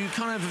stairs, you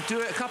kind of do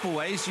it a couple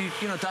ways. You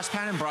know,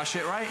 dustpan and brush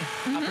it, right?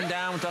 Up and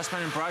down with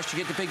dustpan and brush. You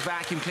get the big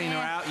vacuum cleaner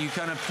out. You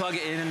kind of plug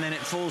it in, and then it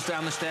falls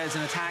down the stairs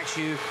and attacks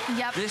you.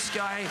 This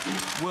guy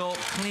will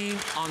clean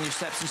on your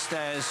steps and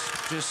stairs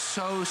just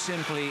so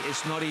simply.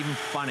 It's not even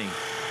funny.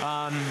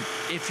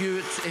 If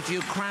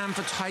you're crammed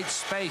for tight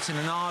space in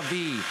an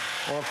RV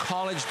or a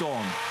college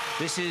dorm,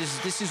 this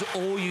is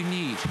all you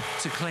need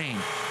to clean.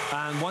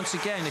 And once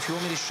again, if you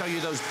want me to show you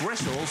those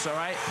bristles, all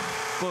right,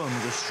 boom,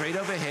 go straight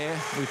over here.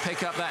 We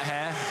pick up that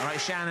hair, all right?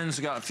 Shannon's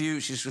got a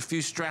few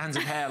strands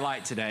of hair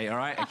light today, all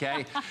right,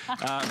 okay?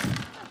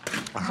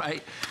 All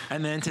right,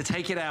 and then to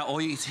take it out,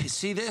 or you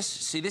see this?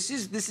 See, this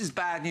is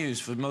bad news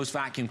for most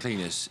vacuum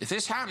cleaners. If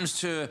this happens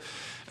to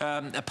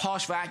a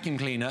posh vacuum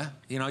cleaner,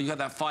 you know, you got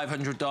that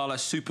 $500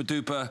 super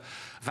duper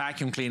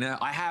vacuum cleaner.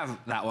 I have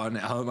that one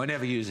at home. I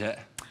never use it.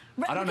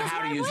 I don't know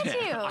how to use it.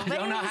 I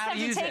don't know how to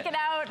use it.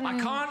 I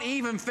can't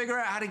even figure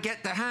out how to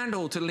get the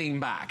handle to lean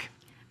back.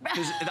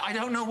 Because I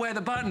don't know where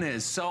the button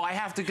is, so I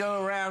have to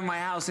go around my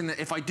house, and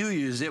if I do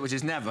use it, which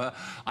is never,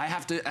 I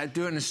have to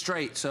do it in a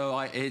straight, so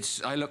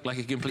I look like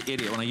a complete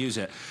idiot when I use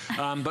it.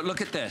 But look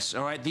at this,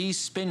 all right? These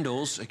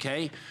spindles,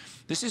 okay?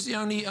 This is the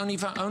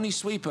only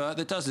sweeper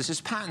that does this.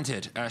 It's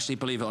patented, actually,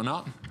 believe it or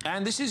not.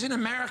 And this is an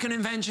American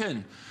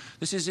invention.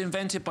 This is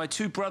invented by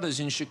 2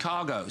 brothers in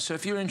Chicago. So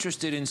if you're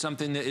interested in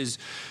something that is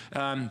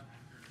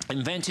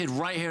invented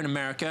right here in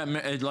America,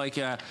 like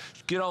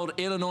good old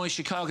Illinois,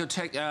 Chicago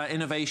tech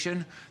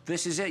innovation.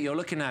 This is it. You're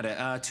looking at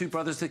it. 2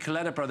 brothers, the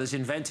Coletta brothers,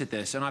 invented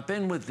this. And I've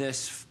been with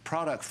this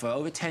product for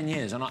over 10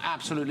 years, and I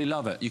absolutely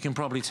love it. You can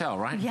probably tell,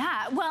 right?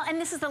 Yeah. Well, and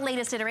this is the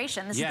latest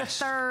iteration. This is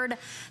the third,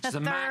 the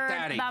Mac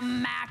Daddy.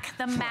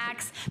 the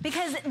Max,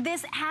 because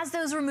this has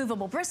those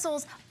removable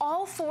bristles.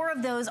 All 4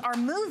 of those are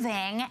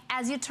moving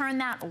as you turn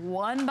that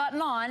one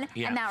button on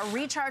and that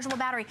rechargeable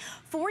battery.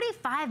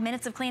 45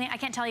 minutes of cleaning. I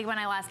can't tell you when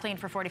I last cleaned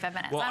for 45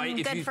 minutes. Well,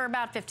 I'm good for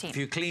about 15. If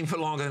you clean for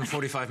longer than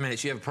 45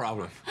 minutes, you have a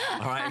problem.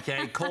 All right,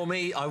 okay? Call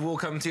me. I will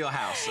come to your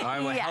house. I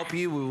will help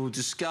you. We will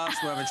discuss.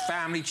 We'll have a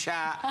family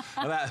chat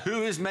about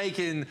who is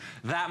making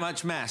that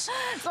much mess.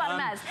 It's a lot of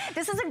mess.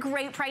 This is a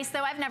great price,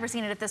 though. I've never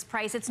seen it at this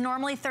price. It's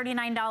normally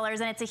 $39,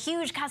 and it's a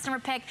huge customer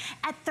pick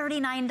at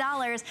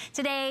 $39.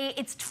 Today,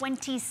 it's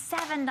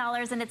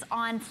 $27, and it's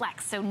on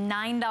Flex, so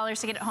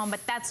 $9 to get it home,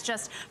 but that's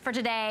just for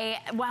today.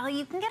 While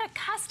you can get a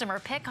customer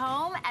pick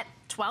home at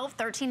 $12,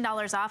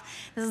 $13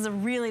 off. This is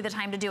really the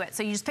time to do it.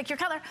 So you just pick your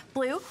color,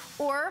 blue,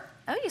 or,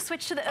 oh, you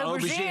switch to the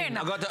aubergine.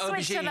 I got the aubergine.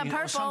 Switch to the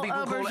purple Some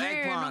people call it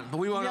eggplant, but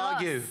we won't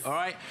argue, all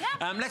right?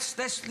 Yeah.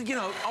 Let's, you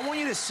know, I want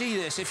you to see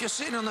this. If you're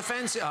sitting on the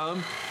fence at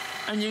home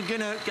and you're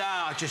gonna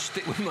go, just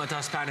stick with my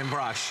dustpan and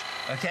brush,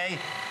 okay?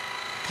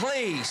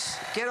 Please,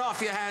 get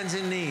off your hands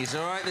and knees,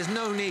 all right? There's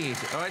no need,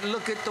 all right?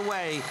 Look at the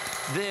way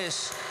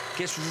this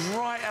Gets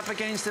right up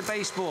against the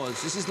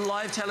baseboards. This is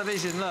live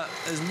television. Look,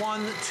 there's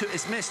 1, 2,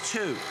 it's missed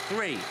 2,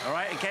 3, all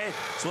right, okay?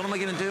 So what am I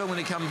gonna do? I'm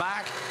gonna come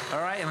back,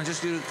 all right, and I'm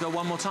just gonna go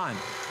one more time.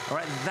 All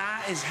right,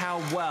 that is how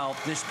well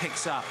this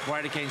picks up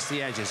right against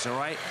the edges, all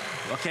right?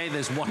 Okay,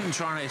 there's one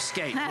trying to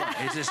escape.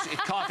 Look, it's just a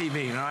coffee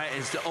bean, all right?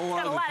 It's all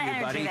over for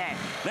you, buddy. There.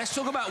 Let's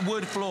talk about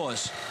wood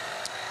floors.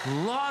 A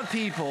lot of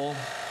people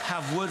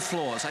have wood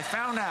floors. I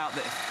found out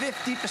that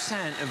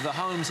 50% of the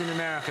homes in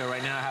America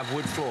right now have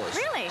wood floors.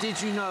 Really?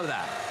 Did you know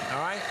that? All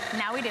right?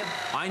 Now we do.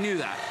 I knew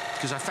that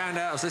because I found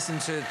out, I was listening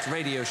to a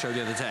radio show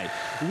the other day.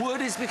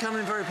 Wood is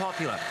becoming very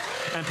popular,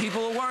 and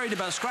people are worried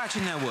about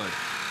scratching their wood.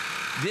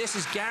 This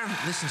is guaranteed.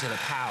 Listen to the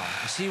power.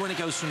 You see when it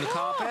goes from the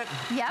carpet?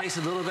 Yep. It takes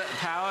a little bit of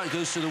power, it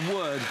goes to the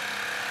wood.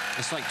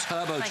 It's like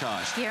turbocharged.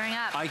 Like gearing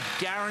up. I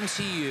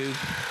guarantee you,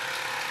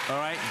 all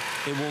right,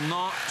 it will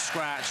not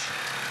scratch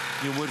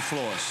your wood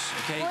floors,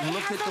 okay? Well,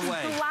 Look at the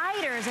way.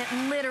 Gliders, it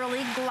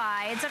literally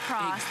glides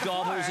across the floor.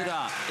 It gobbles it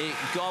up. It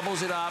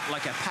gobbles it up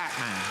like a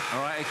Pac-Man,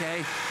 all right,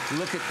 okay?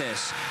 Look at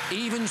this.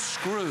 Even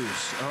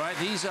screws, all right?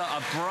 These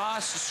are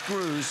brass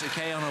screws,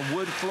 okay, on a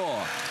wood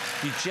floor.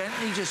 You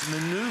gently just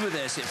maneuver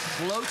this. It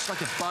floats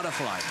like a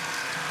butterfly,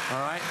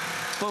 all right?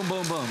 Boom,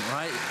 boom, boom, all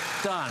right?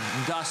 Done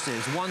and dusted.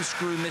 There's one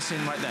screw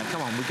missing right there.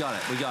 Come on, we got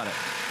it, we got it.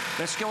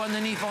 Let's go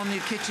underneath on the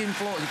kitchen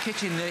floor. The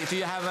kitchen, if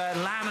you have a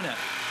laminate,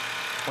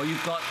 or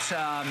you've got,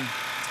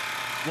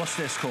 what's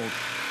this called?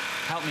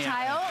 Help me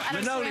tile? out.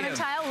 Linoleum.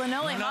 Tile?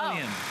 Linoleum.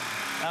 Linoleum.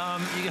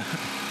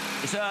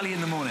 It's early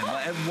in the morning,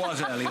 but it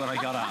was early when I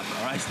got up,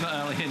 all right? It's not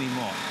early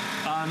anymore.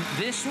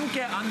 This will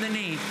get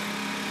underneath,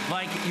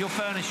 like your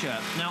furniture.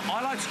 Now,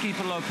 I like to keep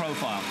a low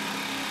profile.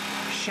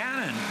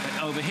 Shannon,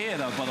 over here,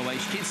 though, by the way,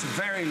 she keeps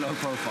very low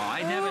profile.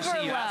 I never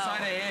see you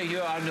outside of here,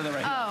 you're under the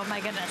radar. Oh, my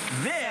goodness.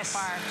 This so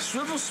far.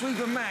 Swivel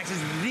Sweeper Max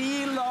is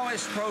the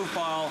lowest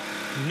profile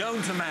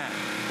known to man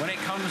when it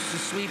comes to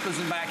sweepers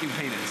and vacuum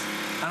cleaners.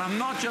 And I'm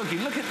not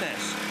joking. Look at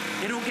this.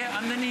 It'll get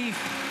underneath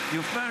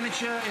your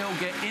furniture. It'll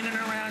get in and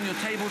around your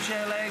table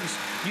chair legs.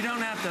 You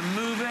don't have to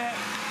move it.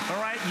 All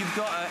right, you've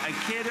got a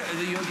kid,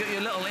 you've got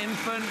your little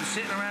infant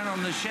sitting around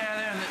on the chair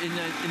there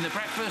in the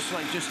breakfast,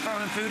 like just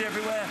throwing food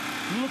everywhere.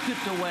 Look at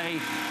the way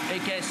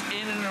it gets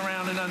in and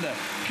around and under.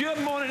 Good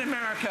morning,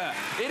 America.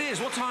 It is.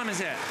 What time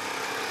is it?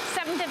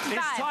 7:55.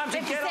 It's time to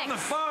get on the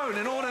phone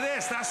and order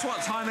this. That's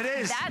what time it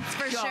is. That's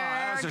for sure.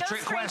 That was a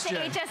trick question.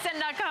 Go straight to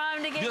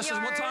hsn.com to get yours.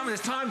 What time it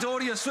is? Time to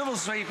order your swivel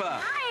sweeper.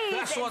 Nice.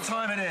 That's what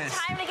time it is.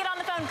 Time to get on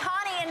the phone.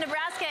 Connie in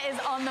Nebraska is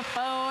on the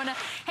phone.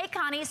 Hey,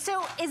 Connie.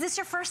 So is this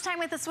your first time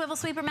with the Swivel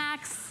Sweeper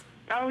Max?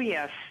 Oh,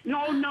 yes. No.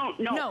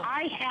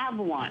 I have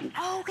one.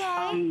 Okay.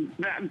 I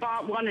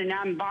bought one, and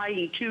I'm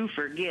buying 2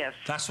 for gifts.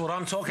 That's what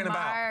I'm talking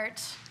about.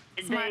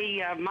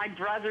 Smart. My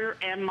brother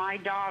and my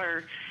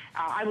daughter,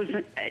 I was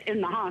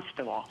in the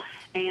hospital,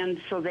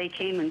 and so they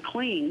came and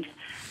cleaned.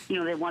 You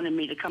know, they wanted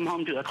me to come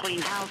home to a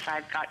clean house.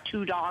 I've got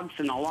 2 dogs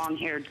and a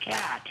long-haired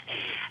cat,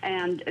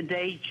 and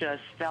they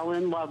just fell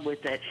in love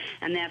with it.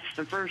 And that's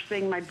the first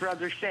thing my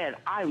brother said,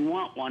 I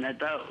want one of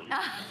those.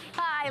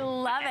 I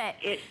love it.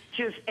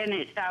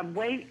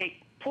 It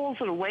pulls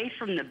it away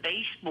from the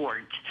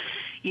baseboards,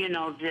 you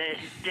know,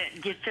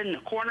 that gets in the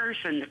corners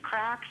and the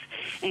cracks,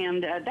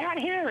 and that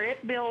hair,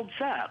 it builds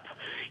up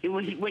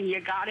when you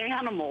got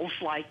animals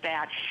like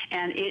that,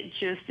 and it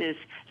just is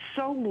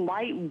so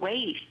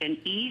lightweight and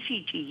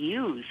easy to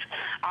use.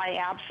 I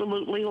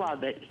absolutely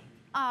love it.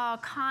 Oh,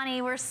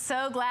 Connie, we're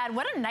so glad.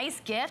 What a nice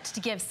gift to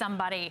give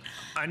somebody.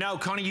 I know,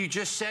 Connie, you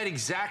just said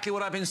exactly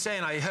what I've been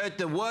saying. I heard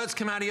the words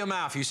come out of your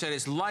mouth. You said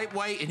it's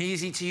lightweight and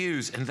easy to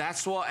use, and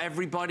that's what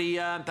everybody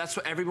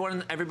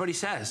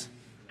says.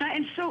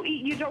 And so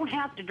you don't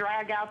have to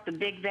drag out the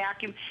big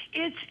vacuum.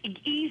 It's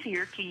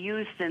easier to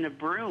use than a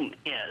broom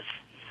is.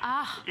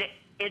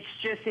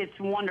 It's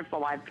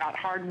wonderful. I've got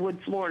hardwood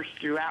floors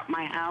throughout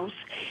my house,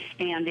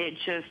 and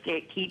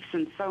it keeps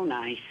them so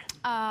nice.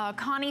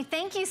 Connie,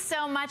 thank you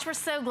so much. We're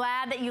so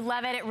glad that you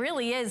love it. It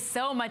really is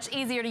so much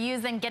easier to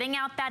use than getting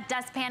out that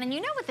dustpan. And you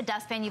know, with the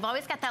dustpan, you've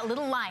always got that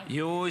little line.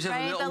 You always have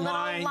a little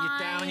line. You're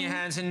down on your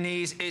hands and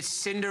knees. It's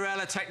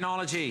Cinderella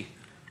technology.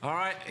 All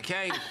right,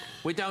 okay.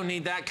 We don't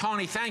need that.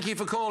 Connie, thank you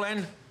for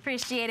calling.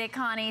 Appreciate it,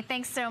 Connie.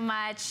 Thanks so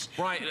much.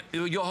 Right,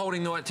 you're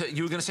holding the...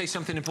 You were going to say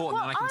something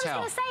important, I can tell.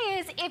 All I was going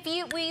to say is,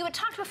 if we had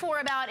talked before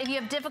about if you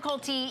have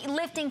difficulty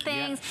lifting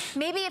things,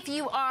 maybe if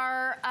you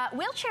are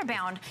wheelchair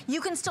bound, you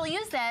can still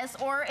use this,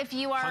 or if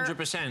you are...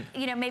 100%.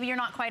 You know, maybe you're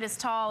not quite as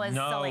tall as...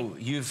 No,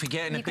 you're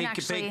forgetting a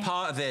big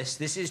part of this.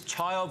 This is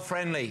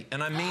child-friendly,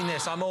 and I mean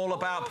this. I'm all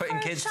about putting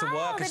kids to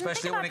work,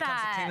 especially when it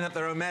comes to cleaning up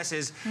their own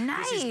messes.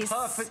 Nice. This is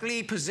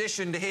perfectly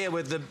positioned here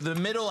with the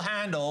middle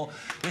handle.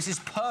 This is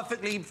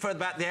perfectly for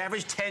about the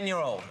average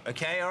 10-year-old,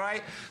 okay, all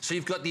right? So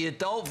you've got the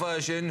adult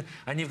version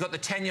and you've got the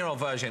 10-year-old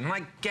version, and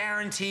I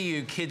guarantee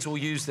you kids will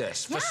use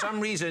this. For some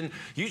reason,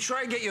 you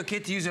try and get your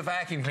kid to use a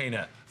vacuum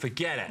cleaner.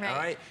 forget it, all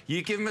right?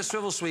 You give them a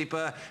swivel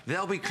sweeper,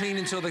 they'll be clean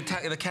until the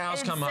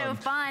cows come home.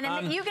 It's so fun.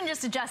 And you can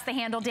just adjust the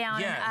handle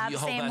down and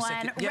up, same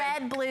one.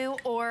 Red, blue,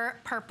 or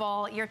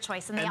purple, your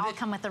choice. And they all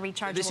come with a rechargeable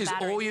battery. This is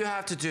all you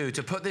have to do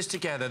to put this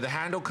together. The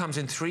handle comes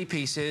in 3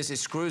 pieces. It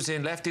screws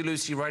in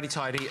lefty-loosey,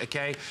 righty-tighty,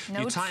 okay?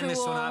 You tighten this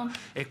one up.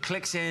 It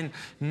clicks in,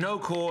 no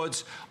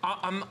cords.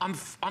 I'm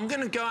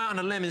going to go out on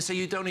a limb and say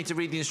you don't need to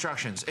read the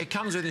instructions. It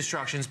comes with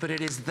instructions, but it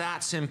is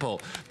that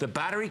simple. The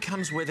battery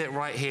comes with it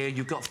right here.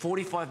 You've got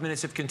 45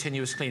 minutes of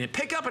continuous cleaning.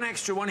 Pick up an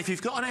extra one if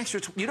you've got an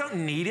extra. You don't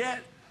need it,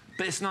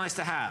 but it's nice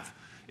to have.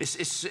 It's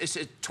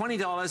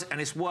 $20 and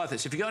it's worth it.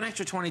 So if you've got an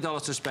extra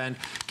 $20 to spend,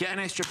 get an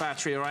extra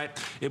battery, all right?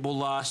 It will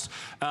last.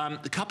 A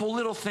couple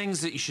little things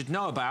that you should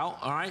know about,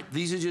 all right?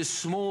 These are just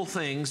small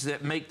things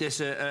that make this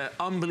an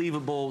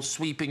unbelievable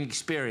sweeping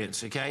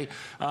experience, okay?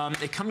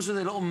 It comes with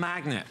a little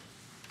magnet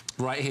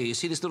right here. You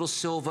see this little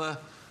silver...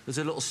 There's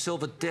a little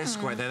silver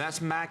disc right there. That's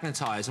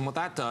magnetized, and what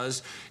that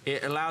does,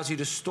 it allows you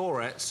to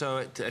store it,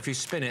 so if you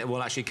spin it, it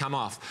will actually come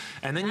off.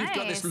 And then you've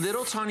got this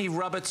little tiny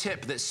rubber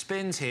tip that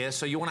spins here,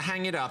 so you want to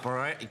hang it up, all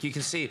right? You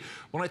can see,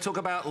 when I talk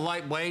about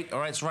lightweight, all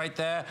right, it's right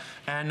there,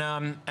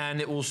 and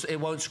it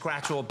won't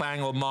scratch or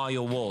bang or mar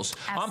your walls.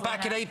 I'm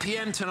back at 8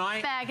 p.m.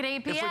 tonight. Back at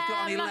 8 p.m. If we've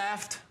got any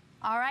left.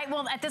 All right,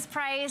 well, at this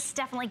price,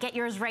 definitely get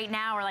yours right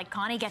now, or like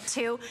Connie, get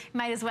 2.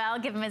 Might as well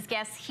give them as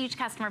gifts. Huge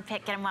customer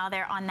pick. Get them while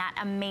they're on that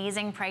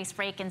amazing price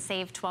break and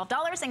save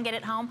 $12 and get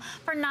it home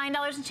for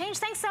 $9 and change.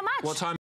 Thanks so much. What time?